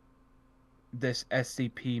this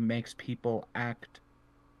SCP makes people act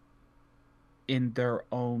in their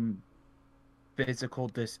own physical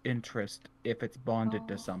disinterest if it's bonded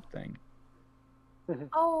to something.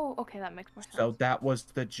 Oh, okay, that makes more sense. So that was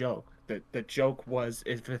the joke. The joke was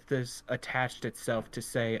if this attached itself to,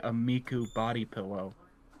 say, a Miku body pillow,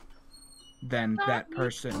 then that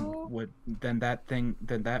person would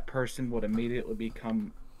immediately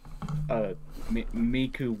become a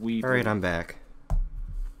Miku weeaboo. Alright, I'm back.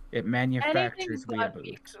 It manufactures Anything but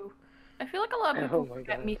weeaboos. Miku. I feel like a lot of people Oh my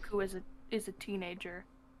forget gosh. Miku is a teenager,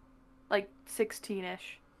 like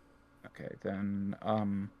 16-ish. Okay, then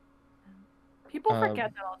People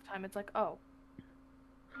forget that all the time. It's like, oh,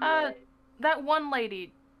 that one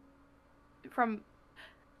lady from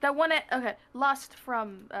that one. Okay, Lust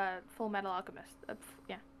from Full Metal Alchemist.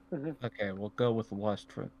 Yeah. okay, we'll go with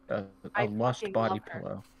Lust for a I Lust fucking body love her.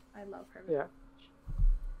 pillow. I love her. Yeah.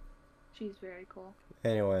 She's very cool.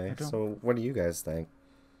 Anyway, so what do you guys think?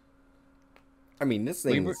 I mean, this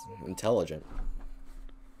We thing's intelligent.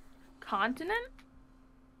 Continent?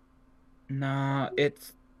 Nah,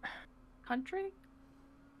 it's Country?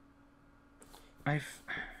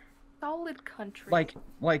 Solid country.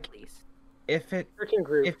 like please. if it Certain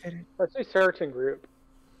group. Let's do certain group.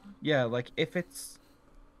 Yeah, like if it's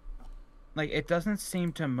like it doesn't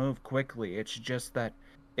seem to move quickly. It's just that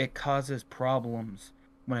it causes problems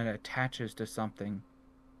when it attaches to something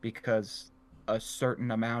because a certain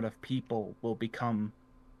amount of people will become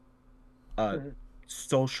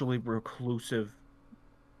socially reclusive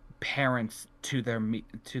parents to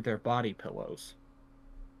their body pillows.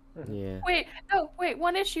 Yeah. Wait,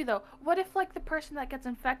 one issue though. What if like the person that gets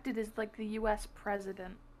infected is like the US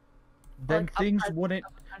president? Then Like, a things president wouldn't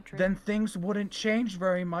of a country? then things wouldn't change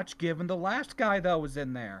very much given the last guy that was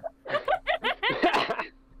in there.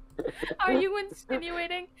 Are you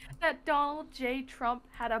insinuating that Donald J. Trump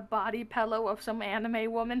had a body pillow of some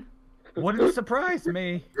anime woman? Wouldn't surprise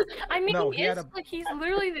me. I mean, No, he's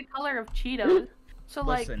literally the color of Cheetos. So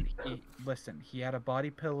Listen, he had a body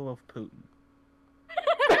pillow of Putin.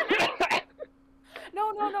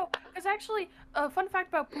 No. Because actually, a fun fact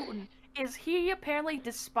about Putin is he apparently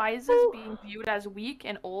despises being viewed as weak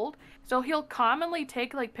and old. So he'll commonly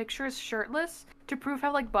take like pictures shirtless to prove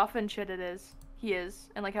how like buff and shit he is,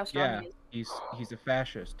 and like how strong he is. He's a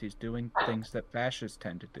fascist. He's doing things that fascists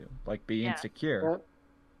tend to do, like be Yeah. insecure.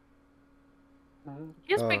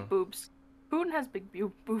 He has big boobs. Putin has big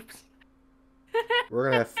boobs. We're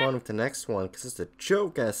gonna have fun with the next one because it's a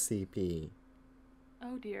joke SCP.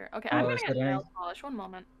 Oh dear. Okay, I'm gonna is get it nail polish. One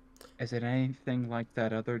moment. Is it anything like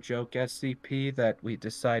that other joke SCP that we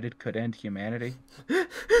decided could end humanity? Oh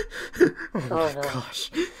my no. gosh.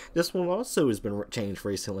 This one also has been changed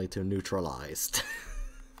recently to neutralized.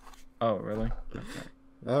 Oh, really? Okay.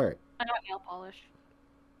 Alright. I got nail polish.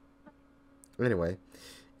 Anyway,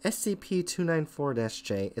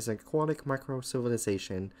 SCP-294-J is an aquatic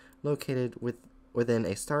micro-civilization located within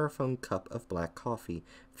a styrofoam cup of black coffee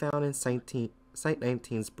found in Site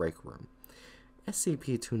 19's break room.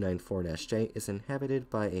 SCP-294-J is inhabited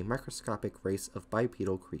by a microscopic race of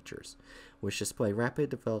bipedal creatures, which display rapid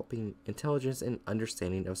developing intelligence and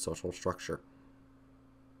understanding of social structure.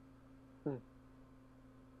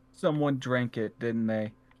 Someone drank it, didn't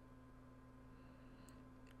they?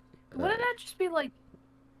 Wouldn't that just be like...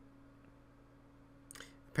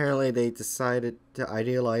 Apparently, they decided to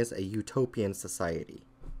idealize a utopian society.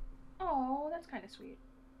 Oh, that's kind of sweet.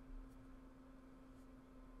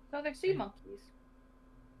 So they're sea monkeys.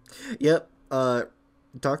 Yep,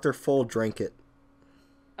 Dr. Full drank it.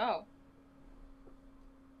 Oh.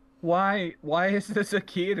 Why is this a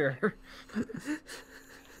Keter?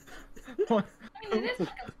 What? I mean, it is like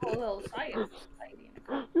a cool little science society.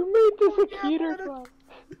 You made this a Keter class.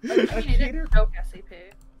 A Keter? Joke SCP.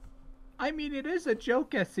 I mean, it is a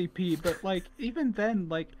joke SCP, but, like, even then,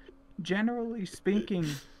 like, generally speaking,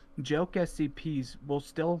 joke SCPs will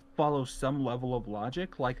still follow some level of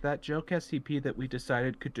logic. Like that joke SCP that we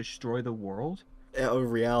decided could destroy the world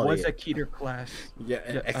Reality was a Keter class. Yeah,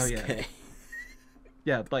 XK. Oh, yeah.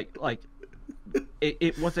 Yeah, like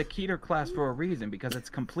it was a Keter class for a reason, because it's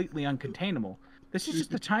completely uncontainable. This is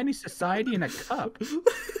just a tiny society in a cup.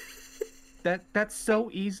 That's so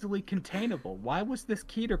easily containable. Why was this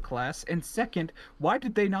Keter class? And second, why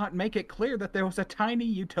did they not make it clear that there was a tiny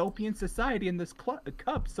utopian society in this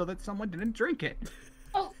cup so that someone didn't drink it?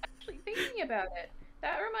 Oh, actually, thinking about it,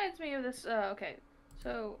 that reminds me of this. Okay,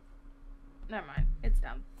 so never mind. It's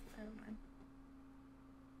dumb. Never mind.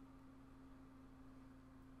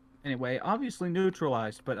 Anyway, obviously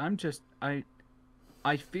neutralized, but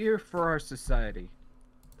I fear for our society.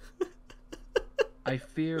 I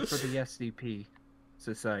fear for the SCP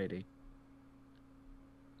society.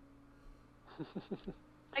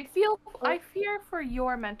 I fear for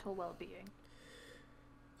your mental well-being.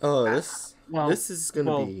 Oh, Well, this is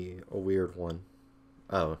gonna be a weird one.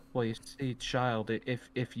 Oh. Well, you see, child,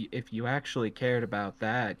 if you actually cared about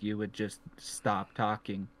that, you would just stop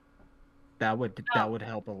talking. That would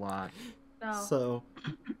help a lot. No. So,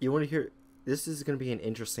 you want to hear? This is gonna be an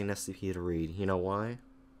interesting SCP to read. You know why?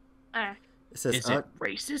 It says, is it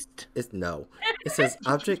racist? No. It says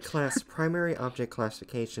object class, primary object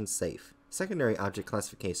classification safe. Secondary object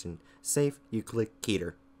classification safe. You click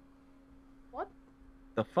Keter. What?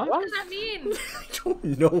 The fuck? What does that mean? I don't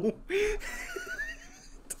know.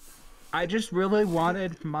 I just really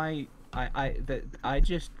wanted my I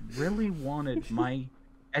just really wanted my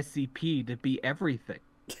SCP to be everything.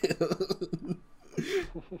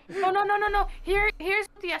 No. Here's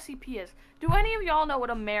what the SCP is. Do any of y'all know what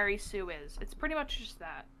a Mary Sue is? It's pretty much just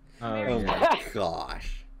that. Oh Yeah. my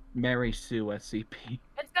gosh. Mary Sue SCP.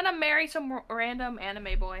 It's gonna marry some random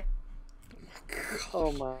anime boy.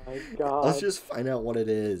 Oh my god. Let's just find out what it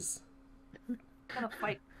is. It's gonna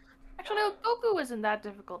fight. Actually, no, Goku isn't that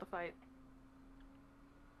difficult to fight.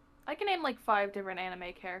 I can name like 5 different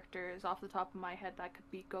anime characters off the top of my head that could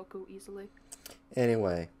beat Goku easily.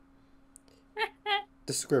 Anyway.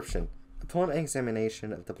 Description. Upon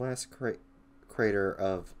examination of the blast crater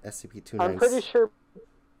of SCP-296...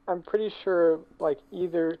 I'm pretty sure, like,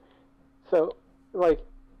 either... So, like,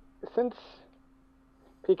 since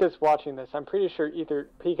Pika's watching this, I'm pretty sure either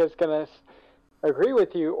Pika's gonna agree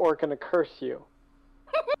with you or gonna curse you.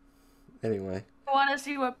 Anyway. I wanna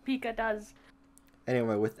see what Pika does.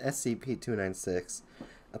 Anyway, with SCP-296,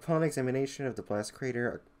 upon examination of the blast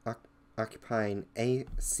crater occupying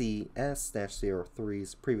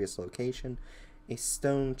ACS-03's previous location, a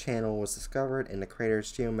stone channel was discovered in the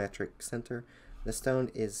crater's geometric center. The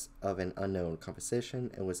stone is of an unknown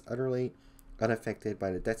composition and was utterly unaffected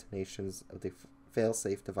by the detonations of the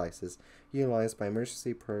failsafe devices utilized by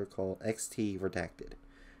Emergency Protocol XT redacted.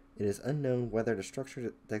 It is unknown whether the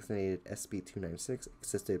structure designated SCP-296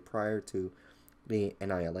 existed prior to the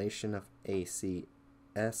annihilation of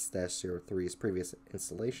ACS-03's previous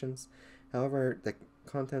installations. However, the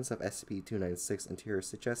contents of SCP-296 interior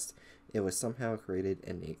suggest it was somehow created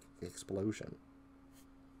in the explosion.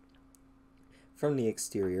 From the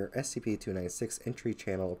exterior, SCP-296 entry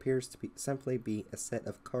channel appears to simply be a set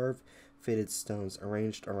of carved, fitted stones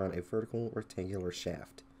arranged around a vertical rectangular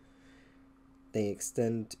shaft. They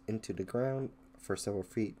extend into the ground for several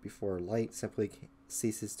feet before light simply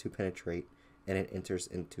ceases to penetrate and it enters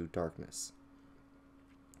into darkness.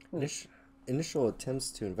 Initial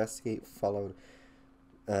attempts to investigate followed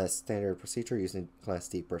a standard procedure using Class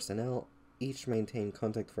D personnel. Each maintained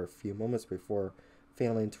contact for a few moments before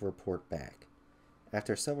failing to report back.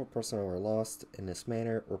 After several personnel were lost in this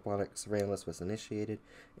manner, robotic surveillance was initiated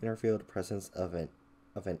and revealed the presence of an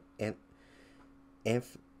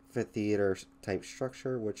amphitheater type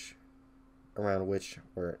structure, around which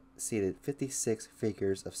were seated 56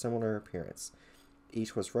 figures of similar appearance.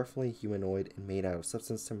 Each was roughly humanoid and made out of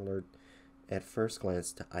substance similar at first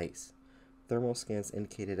glance to ice. Thermal scans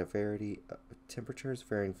indicated a variety of temperatures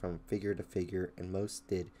varying from figure to figure, and most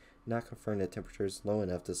did not confirm the temperatures low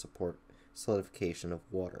enough to support solidification of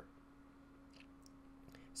water.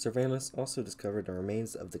 Surveillance also discovered the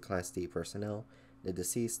remains of the Class D personnel. The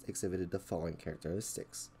deceased exhibited the following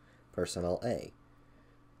characteristics. Personnel A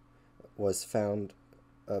was found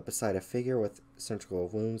beside a figure with surgical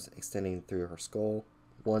wounds extending through her skull,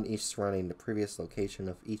 one each surrounding the previous location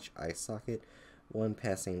of each eye socket, one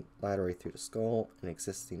passing laterally through the skull and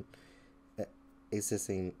existing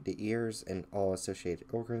the ears and all associated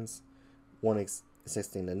organs, one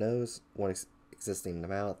existing the nose, one existing the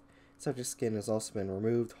mouth. Subject's skin has also been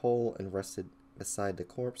removed whole and rested beside the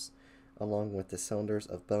corpse, along with the cylinders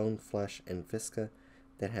of bone, flesh, and visca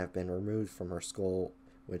that have been removed from her skull,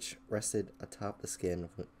 which rested atop the skin.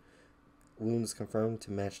 Wounds confirmed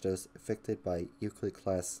to match those affected by Euclid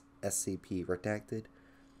class SCP redacted,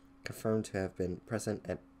 confirmed to have been present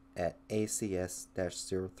at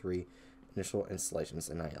ACS-03 initial installation's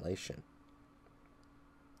annihilation.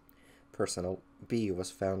 Personnel B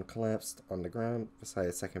was found collapsed on the ground beside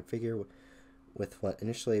a second figure with what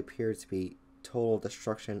initially appeared to be total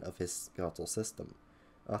destruction of his skeletal system.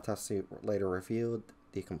 Autopsy later revealed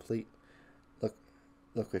the complete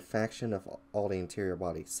liquefaction of all the interior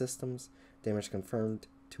body systems, damage confirmed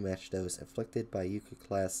to match those inflicted by Euclid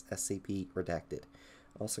class SCP redacted.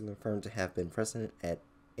 Also confirmed to have been present at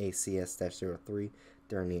ACS-03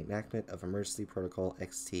 during the enactment of Emergency Protocol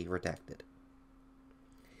XT redacted.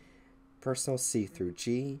 Personnel C through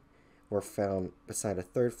G were found beside a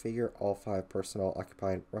third figure, all 5 personnel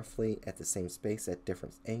occupied roughly at the same space at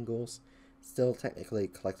different angles, still technically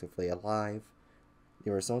collectively alive.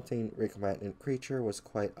 The resulting recombinant creature was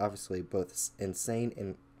quite obviously both insane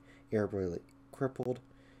and irreparably crippled,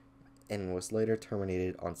 and was later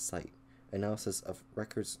terminated on site. Analysis of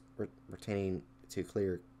records pertaining to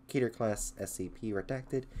Keter class SCP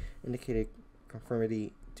redacted indicated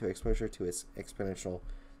conformity to exposure to its exponential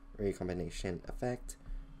recombination effect.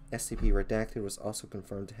 SCP redacted was also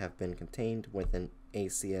confirmed to have been contained within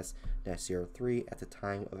ACS-03 at the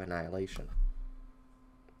time of annihilation.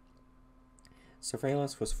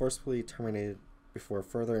 Surveillance was forcibly terminated before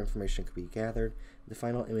further information could be gathered. The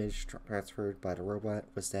final image transferred by the robot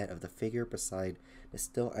was that of the figure beside the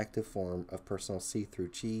still active form of personnel C through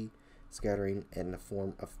G, scattering in the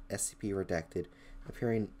form of SCP redacted,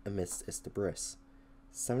 appearing amidst its debris.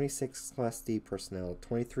 76 Class D personnel,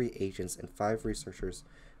 23 agents, and 5 researchers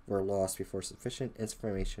were lost before sufficient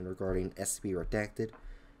information regarding SCP redacted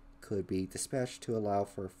could be dispatched to allow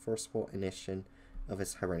for forcible initiation of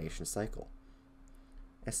its hibernation cycle.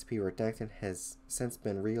 SCP redacted has since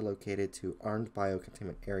been relocated to Armed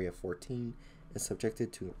Biocontainment Area 14 and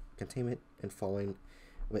subjected to containment and following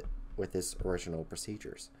with its original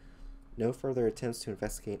procedures. No further attempts to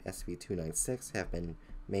investigate SCP-296 have been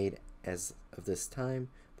made as of this time.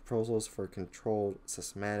 Proposals for controlled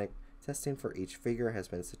systematic testing for each figure has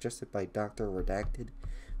been suggested by Dr. Redacted,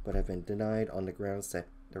 but have been denied on the grounds that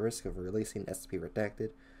the risk of releasing SCP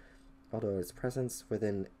redacted, although its presence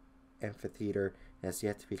within amphitheater has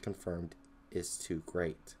yet to be confirmed, is too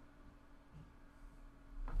great.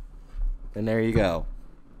 And there you go.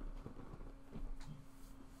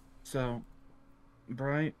 So,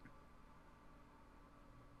 Bright,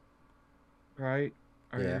 are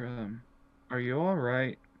you all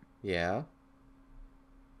right? Yeah.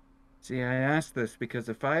 See, I asked this because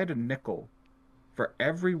if I had a nickel for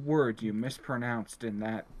every word you mispronounced in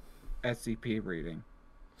that SCP reading,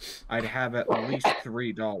 I'd have at least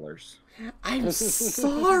 $3. I'm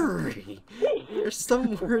sorry. There's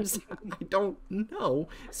some words I don't know,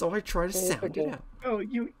 so I try to sound it out. Oh,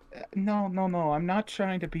 no. I'm not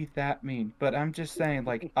trying to be that mean, but I'm just saying,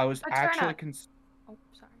 like, I was actually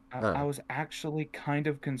I was actually kind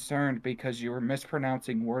of concerned because you were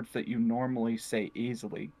mispronouncing words that you normally say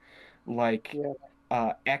easily, like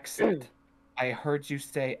exit. I heard you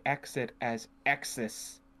say exit as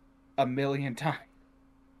exis a million times.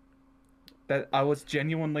 That I was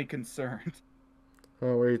genuinely concerned.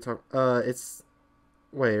 Oh, what are you talking?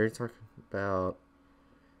 Wait, are you talking about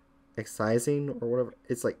excising or whatever?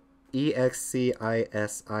 It's like excising.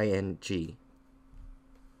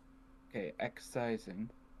 Okay, excising.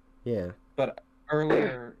 Yeah. But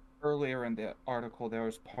earlier in the article, there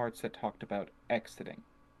was parts that talked about exiting.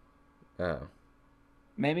 Oh.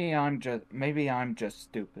 Maybe I'm just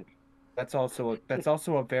stupid. That's also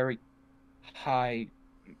a very high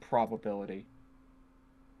probability.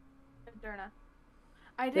 Derna.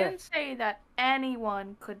 I didn't say that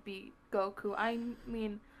anyone could beat Goku. I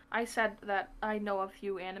mean, I said that I know a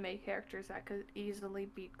few anime characters that could easily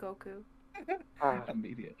beat Goku.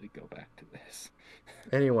 Immediately go back to this.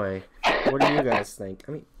 Anyway, what do you guys think?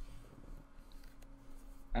 I mean,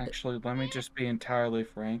 Actually, let me just be entirely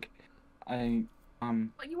frank. But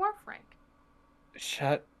you are Frank.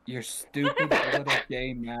 Shut your stupid little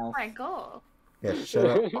gay mouth. Franco. yeah,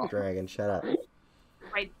 shut up, Dragon, shut up.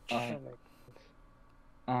 Right.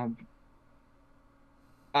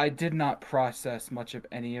 I did not process much of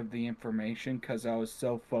any of the information because I was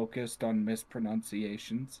so focused on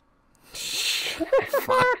mispronunciations.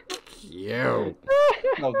 Fuck you.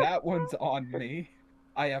 So that one's on me.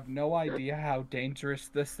 I have no idea how dangerous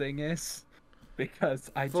this thing is because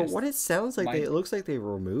For what it sounds like, it looks like they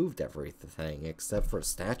removed everything except for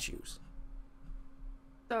statues.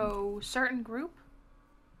 So, certain group?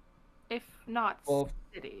 If not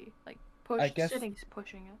city. Like, city's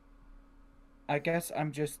pushing it. I guess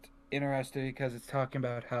I'm just interested because it's talking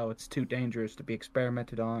about how it's too dangerous to be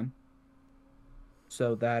experimented on.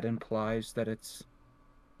 So that implies that it's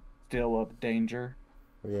still a danger.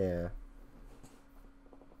 Yeah.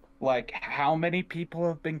 Like, how many people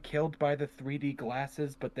have been killed by the 3D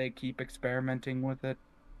glasses, but they keep experimenting with it?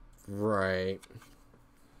 Right.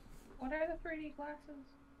 What are the 3D glasses?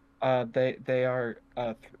 They are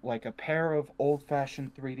like a pair of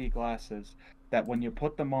old-fashioned 3D glasses that when you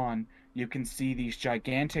put them on, you can see these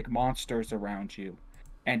gigantic monsters around you.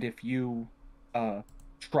 And if you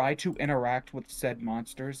try to interact with said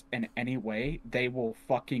monsters in any way, they will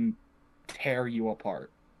fucking tear you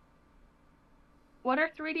apart. What are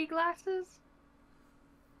 3D glasses?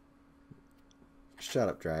 Shut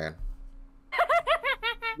up, Dragon.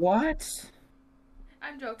 What?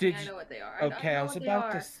 I'm joking, I know what they are. Okay, I was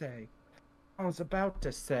about to say.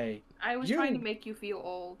 I was trying to make you feel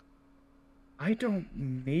old. I don't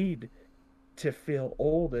need to feel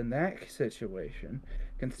old in that situation,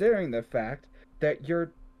 considering the fact that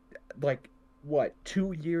you're, like, what,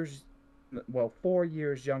 4 years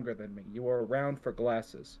younger than me. You were around for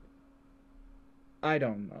glasses. I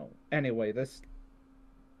don't know. Anyway,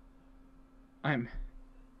 I'm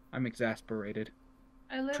exasperated.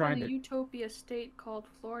 I live in a utopia state called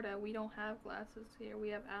Florida. We don't have glasses here. We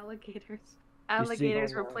have alligators.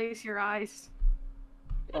 Alligators replace your eyes.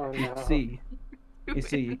 Oh no. You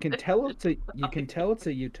see, you can tell it's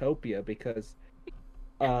a utopia because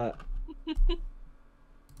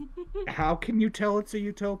how can you tell it's a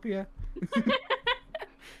utopia?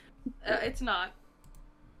 It's not.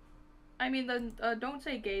 I mean, the Don't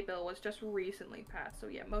Say Gay bill was just recently passed, so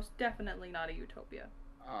yeah, most definitely not a utopia.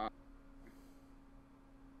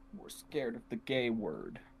 We're scared of the gay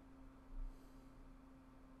word.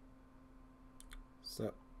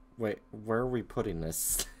 So, wait, where are we putting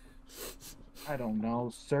this? I don't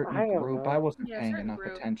know. Certain group. Know. I wasn't paying enough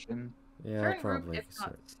attention. Yeah, certain probably. Group, if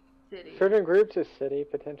not city. Certain groups is city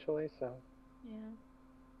potentially, so. Yeah.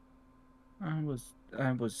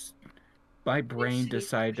 My brain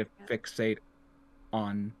decided to fixate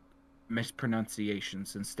on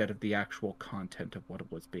mispronunciations instead of the actual content of what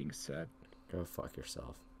was being said. Go fuck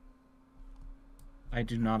yourself. I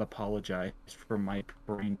do not apologize for my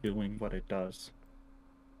brain doing what it does.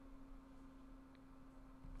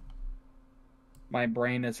 My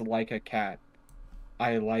brain is like a cat.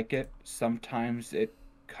 I like it. Sometimes it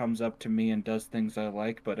comes up to me and does things I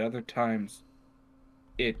like, but other times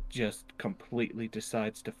it just completely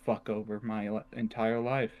decides to fuck over my entire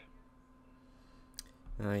life.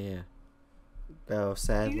 Oh, yeah. Though,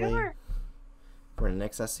 sadly, for the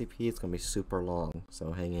next SCP, it's going to be super long,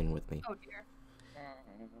 so hang in with me. Oh, dear.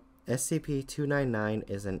 SCP-299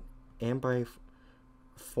 is an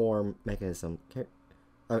ambiform mechanism.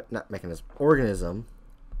 Organism.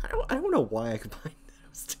 I don't know why I combined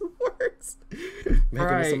those two words.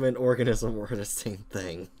 Mechanism and organism were the same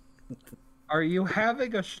thing. Are you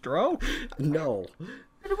having a stroke? No.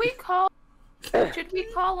 Should we call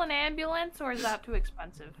an ambulance, or is that too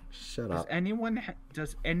expensive? Shut up. Does anyone have...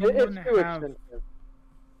 Expensive.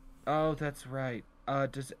 Oh, that's right.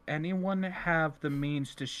 Does anyone have the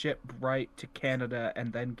means to ship Bright to Canada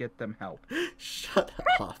and then get them help? Shut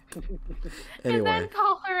up. Anyway. And then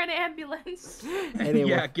call her an ambulance. Anyway.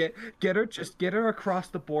 Yeah, get her across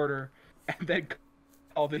the border and then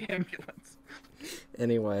call the ambulance.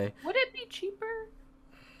 Anyway. Would it be cheaper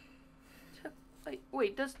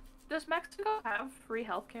wait, does Mexico have free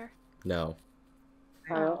healthcare? No.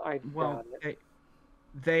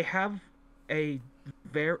 They have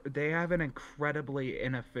an incredibly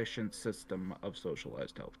inefficient system of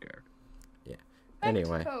socialized healthcare. Yeah.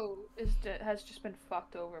 Anyway. Mexico has just been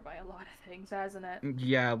fucked over by a lot of things, hasn't it?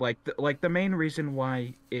 Yeah, like the main reason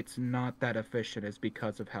why it's not that efficient is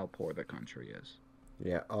because of how poor the country is.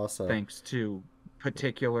 Yeah, also. Thanks to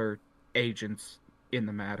particular agents in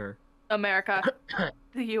the matter. America,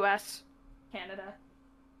 the U.S., Canada,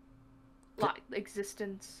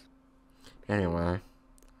 existence. Anyway,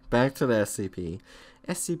 back to the SCP.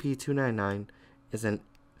 SCP-299 is an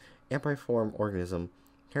amphiform organism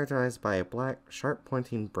characterized by black,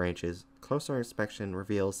 sharp-pointing branches. Closer inspection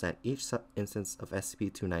reveals that each instance of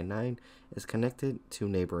SCP-299 is connected to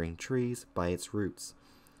neighboring trees by its roots.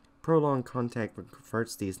 Prolonged contact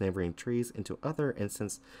converts these neighboring trees into other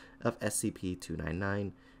instances of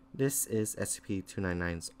SCP-299. This is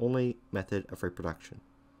SCP-299's only method of reproduction.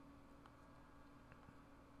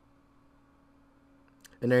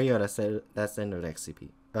 And there you go, that's the end of the SCP,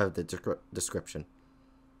 of the description.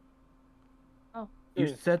 Oh.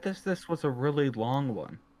 You said this was a really long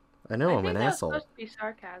one. I know, I'm an think asshole. That's supposed to be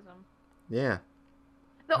sarcasm. Yeah.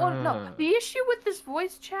 No, the issue with this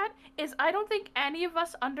voice chat is I don't think any of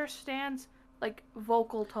us understands, like,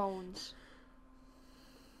 vocal tones.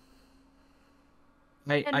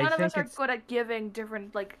 And none of us are good at giving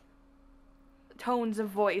different, like, tones of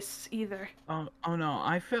voice either. Oh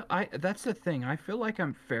no, that's the thing. I feel like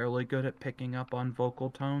I'm fairly good at picking up on vocal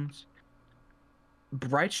tones.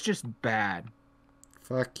 Bright's just bad.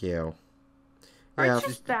 Fuck you. Bright's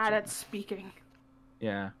just bad at speaking.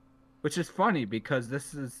 Yeah. Which is funny because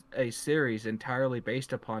this is a series entirely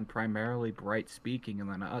based upon primarily Bright speaking and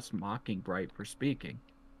then us mocking Bright for speaking.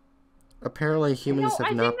 Apparently humans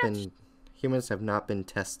have not been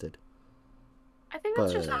tested. I think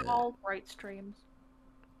that's just all Bright streams.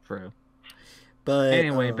 True. But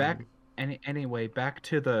anyway, back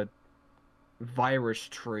to the virus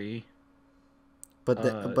tree. But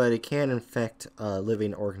it can infect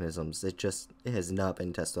living organisms. It has not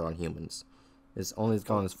been tested on humans. It's only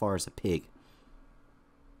gone as far as a pig.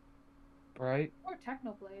 Right? Or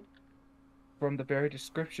Technoblade. From the very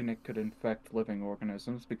description, it could infect living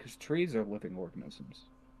organisms because trees are living organisms.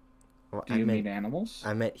 Well, Do you mean animals?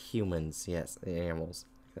 I meant humans, yes, the animals.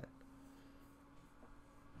 Okay.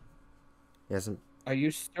 Yes. Are you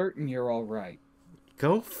certain you're all right?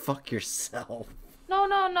 Go fuck yourself.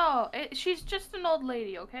 No. She's just an old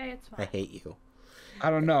lady, okay? It's fine. I hate you. I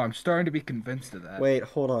don't know. I'm starting to be convinced of that. Wait,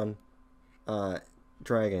 hold on.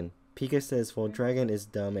 Dragon. Pika says, well, Dragon is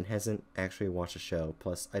dumb and hasn't actually watched the show.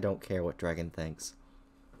 Plus, I don't care what Dragon thinks.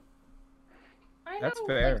 I know, That's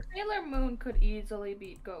fair. Like, Sailor Moon could easily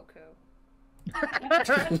beat Goku.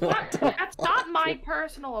 That's not my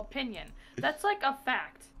personal opinion. That's like a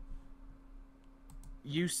fact.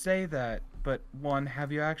 You say that, but one,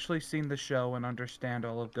 have you actually seen the show and understand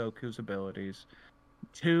all of Goku's abilities?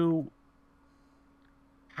 Two,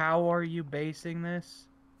 how are you basing this?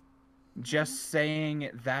 Just saying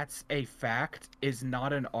that's a fact is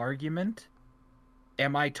not an argument?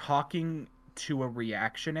 Am I talking to a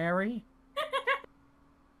reactionary?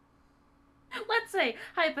 Let's say,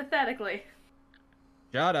 hypothetically.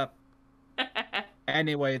 Shut up.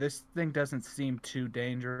 Anyway, this thing doesn't seem too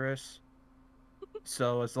dangerous.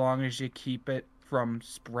 So as long as you keep it from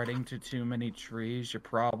spreading to too many trees, you're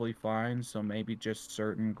probably fine. So maybe just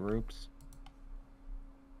certain groups.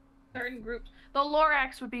 Certain groups. The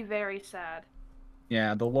Lorax would be very sad.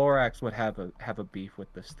 Yeah, the Lorax would have a beef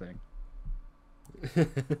with this thing.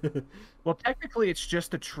 Well, technically, it's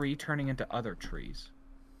just a tree turning into other trees.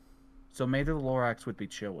 So maybe the Lorax would be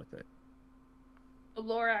chill with it. The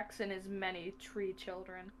Lorax and his many tree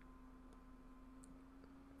children.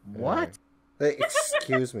 What? Hey,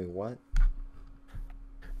 excuse me, what?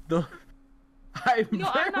 I'm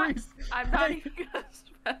not even gonna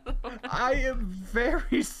specify. I am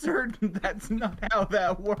very certain that's not how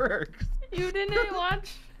that works. You didn't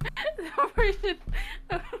watch the version.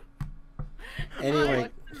 Anyway,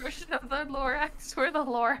 the version of the Lorax where the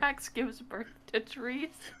Lorax gives birth to trees.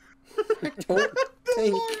 don't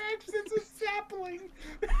think. Lorax is a sapling.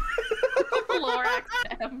 Lorax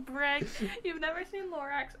Embreg. You've never seen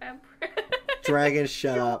Lorax Embreg? Dragon,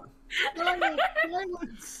 shut up.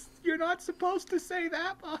 Silence. You're not supposed to say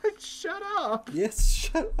that much. Shut up. Yes,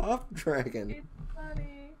 shut up, Dragon. It's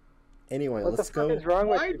funny. Anyway, What let's the fuck go. is wrong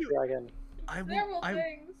with Why you, do- Dragon? Several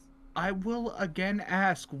things. I will again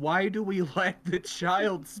ask, why do we let the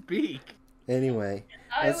child speak? Anyway,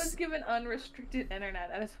 I let's- was given unrestricted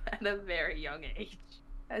internet at a very young age,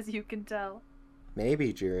 as you can tell.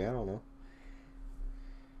 maybe, Jerry, I don't know.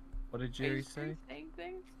 What did Are you Jerry say? saying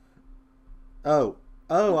things? Oh,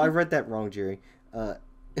 I read that wrong, Jerry.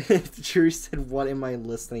 Jerry said, what am I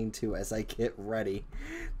listening to as I get ready?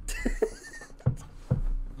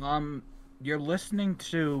 you're listening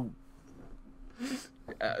to.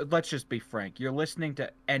 Let's just be frank. You're listening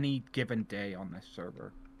to any given day on this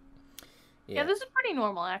server. Yeah, this is pretty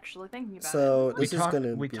normal, actually, thinking about it. So this is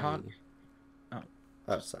gonna we be. talk.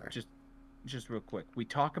 Oh, sorry. Just real quick. We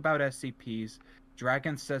talk about SCPs.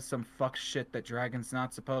 Dragon says some fuck shit that Dragon's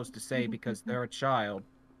not supposed to say because they're a child.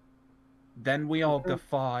 Then we all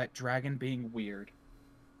guffaw at Dragon being weird.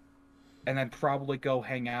 And then probably go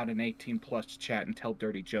hang out in 18+ chat and tell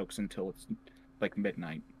dirty jokes until it's like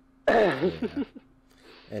midnight. Yeah.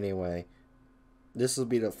 Anyway, this will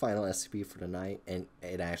be the final SCP for tonight, and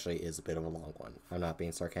it actually is a bit of a long one. I'm not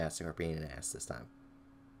being sarcastic or being an ass this time.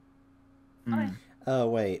 Oh,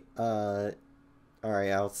 wait. Alright,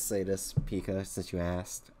 I'll say this, Pika, since you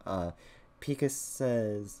asked. Pika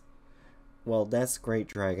says, well, that's great,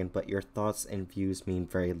 Dragon, but your thoughts and views mean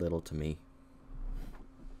very little to me.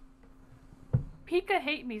 Pika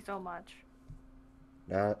hate me so much.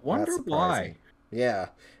 Wonder why. Yeah.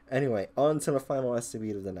 Anyway, on to the final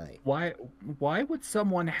SCP of the night. Why would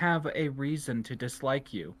someone have a reason to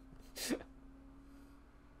dislike you?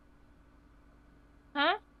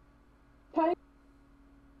 Huh?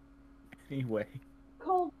 Anyway.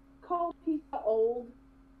 Call Pika old.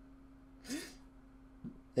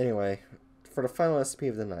 Anyway, for the final SCP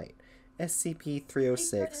of the night,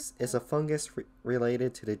 SCP-306 is a fungus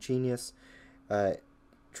related to the genus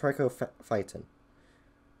Trichophyton.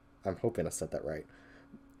 I'm hoping I said that right.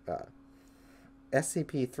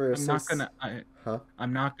 SCP-306...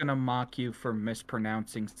 I'm not gonna mock you for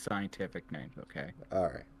mispronouncing scientific names, okay?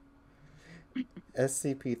 Alright.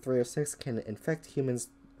 SCP-306 can infect humans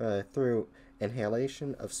through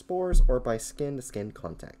inhalation of spores or by skin-to-skin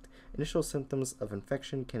contact. Initial symptoms of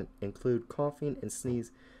infection can include coughing and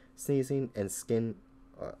sneezing and skin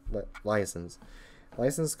license.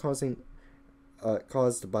 License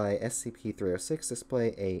caused by SCP-306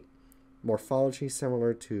 display a morphology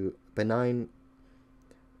similar to benign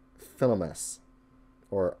philomas,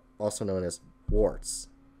 or also known as warts,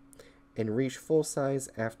 and reach full size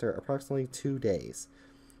after approximately 2 days.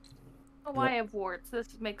 Oh, I have warts.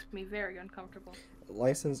 This makes me very uncomfortable.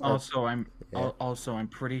 I'm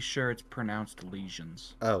pretty sure it's pronounced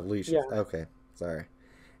lesions. Oh, lesions. Yeah. Okay, sorry.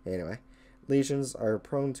 Anyway, lesions are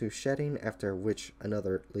prone to shedding, after which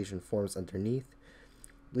another lesion forms underneath.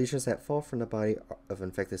 Lesions that fall from the body of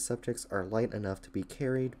infected subjects are light enough to be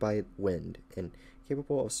carried by wind and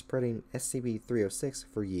capable of spreading SCP-306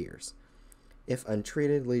 for years. If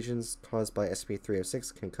untreated, lesions caused by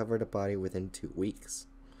SCP-306 can cover the body within 2 weeks.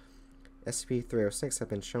 SCP-306 have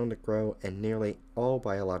been shown to grow in nearly all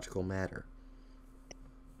biological matter.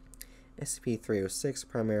 SCP-306,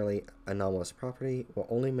 primarily anomalous property, will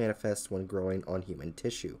only manifest when growing on human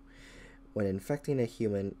tissue. When infecting a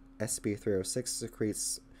human, SCP-306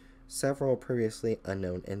 secretes several previously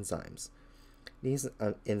unknown enzymes. These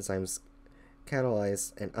enzymes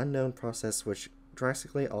catalyze an unknown process which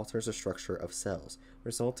drastically alters the structure of cells,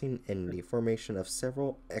 resulting in the formation of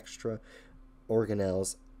several extra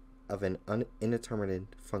organelles of an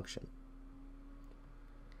indeterminate function.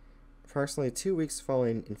 Approximately 2 weeks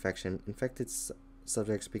following infection, infected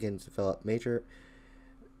subjects begin to develop major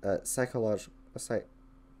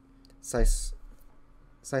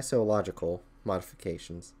physiological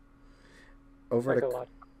modifications. Over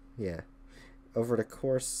the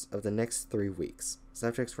course of the next 3 weeks,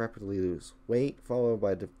 subjects rapidly lose weight, followed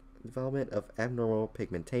by development of abnormal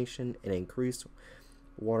pigmentation and increased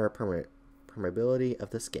water permeability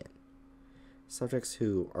of the skin. Subjects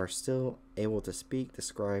who are still able to speak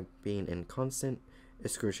describe being in constant,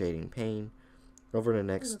 excruciating pain over the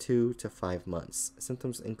next 2 to 5 months.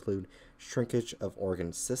 Symptoms include shrinkage of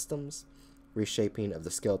organ systems, reshaping of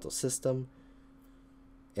the skeletal system,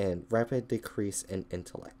 and rapid decrease in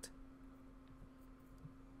intellect.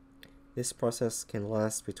 This process can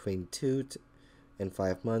last between 2 and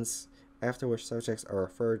 5 months, after which subjects are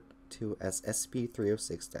referred to as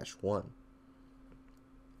SCP-306-1.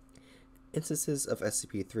 Instances of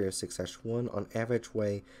SCP-306-1 on average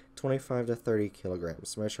weigh 25 to 30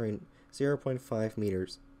 kilograms, measuring 0.5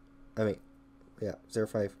 meters.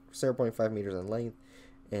 0.5 meters in length,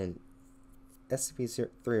 and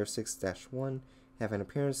SCP-306-1 have an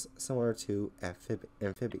appearance similar to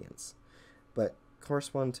amphibians, but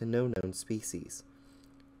correspond to no known species.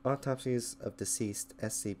 Autopsies of deceased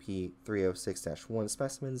SCP-306-1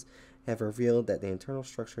 specimens have revealed that the internal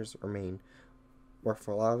structures remain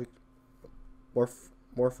morphologically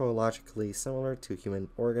similar to human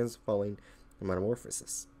organs following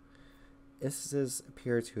metamorphosis. Instances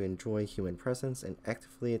appear to enjoy human presence and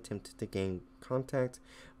actively attempt to gain contact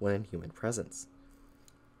when in human presence.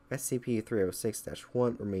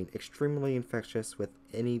 SCP-306-1 remain extremely infectious with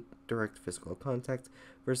any direct physical contact,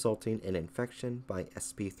 resulting in infection by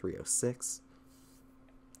SCP-306.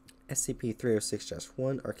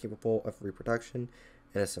 SCP-306-1 are capable of reproduction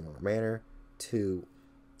in a similar manner to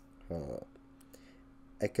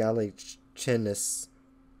Agallichinus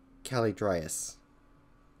calidrius.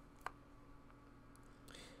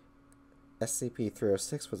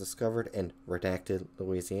 SCP-306 was discovered in Redacted,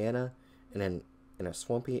 Louisiana, in a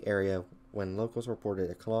swampy area when locals reported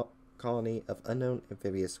a colony of unknown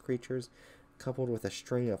amphibious creatures coupled with a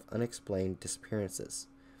string of unexplained disappearances.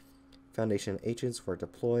 Foundation agents were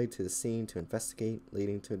deployed to the scene to investigate,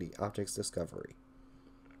 leading to the object's discovery.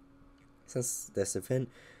 Since this event,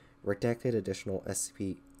 redacted additional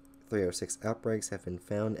SCP-306 outbreaks have been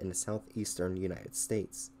found in the southeastern United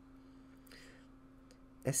States.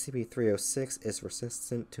 SCP-306 is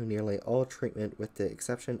resistant to nearly all treatment with the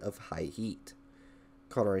exception of high heat.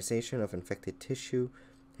 Cauterization of infected tissue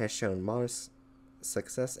has shown modest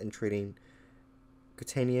success in treating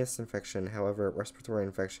cutaneous infection, however, respiratory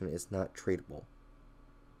infection is not treatable.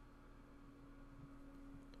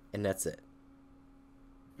 And that's it.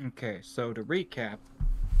 Okay, so to recap,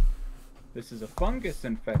 this is a fungal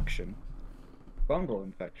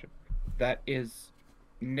infection, that is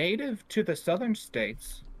native to the southern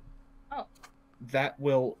states. Oh. That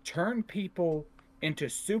will turn people into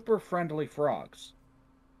super friendly frogs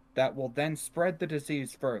that will then spread the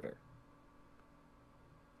disease further.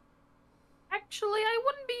 Actually, I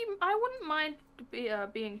wouldn't mind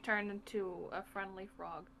being turned into a friendly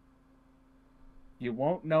frog. You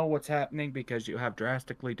won't know what's happening because you have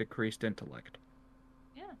drastically decreased intellect.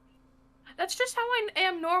 Yeah. That's just how I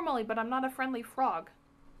am normally, but I'm not a friendly frog.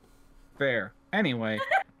 Fair. Anyway,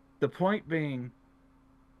 the point being,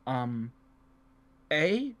 the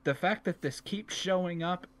fact that this keeps showing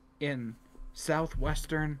up in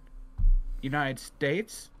southwestern United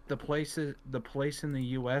States, the place in the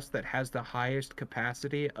U.S. that has the highest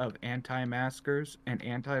capacity of anti-maskers and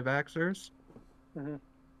anti-vaxxers,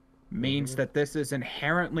 means that this is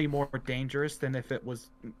inherently more dangerous than if it was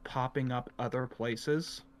popping up other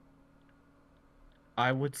places.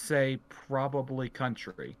 I would say probably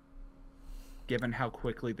country, given how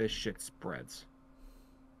quickly this shit spreads.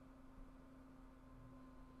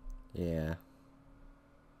 Yeah.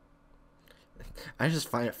 I just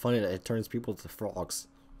find it funny that it turns people to frogs.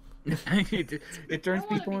 It turns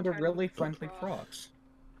people into really friendly frogs.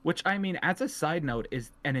 Which, I mean, as a side note,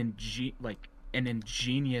 is an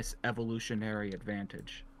ingenious evolutionary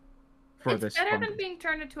advantage for this. It's better than being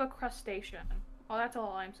turned into a crustacean. Well, that's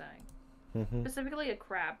all I'm saying. Specifically a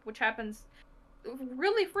crab, which happens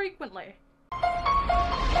really frequently.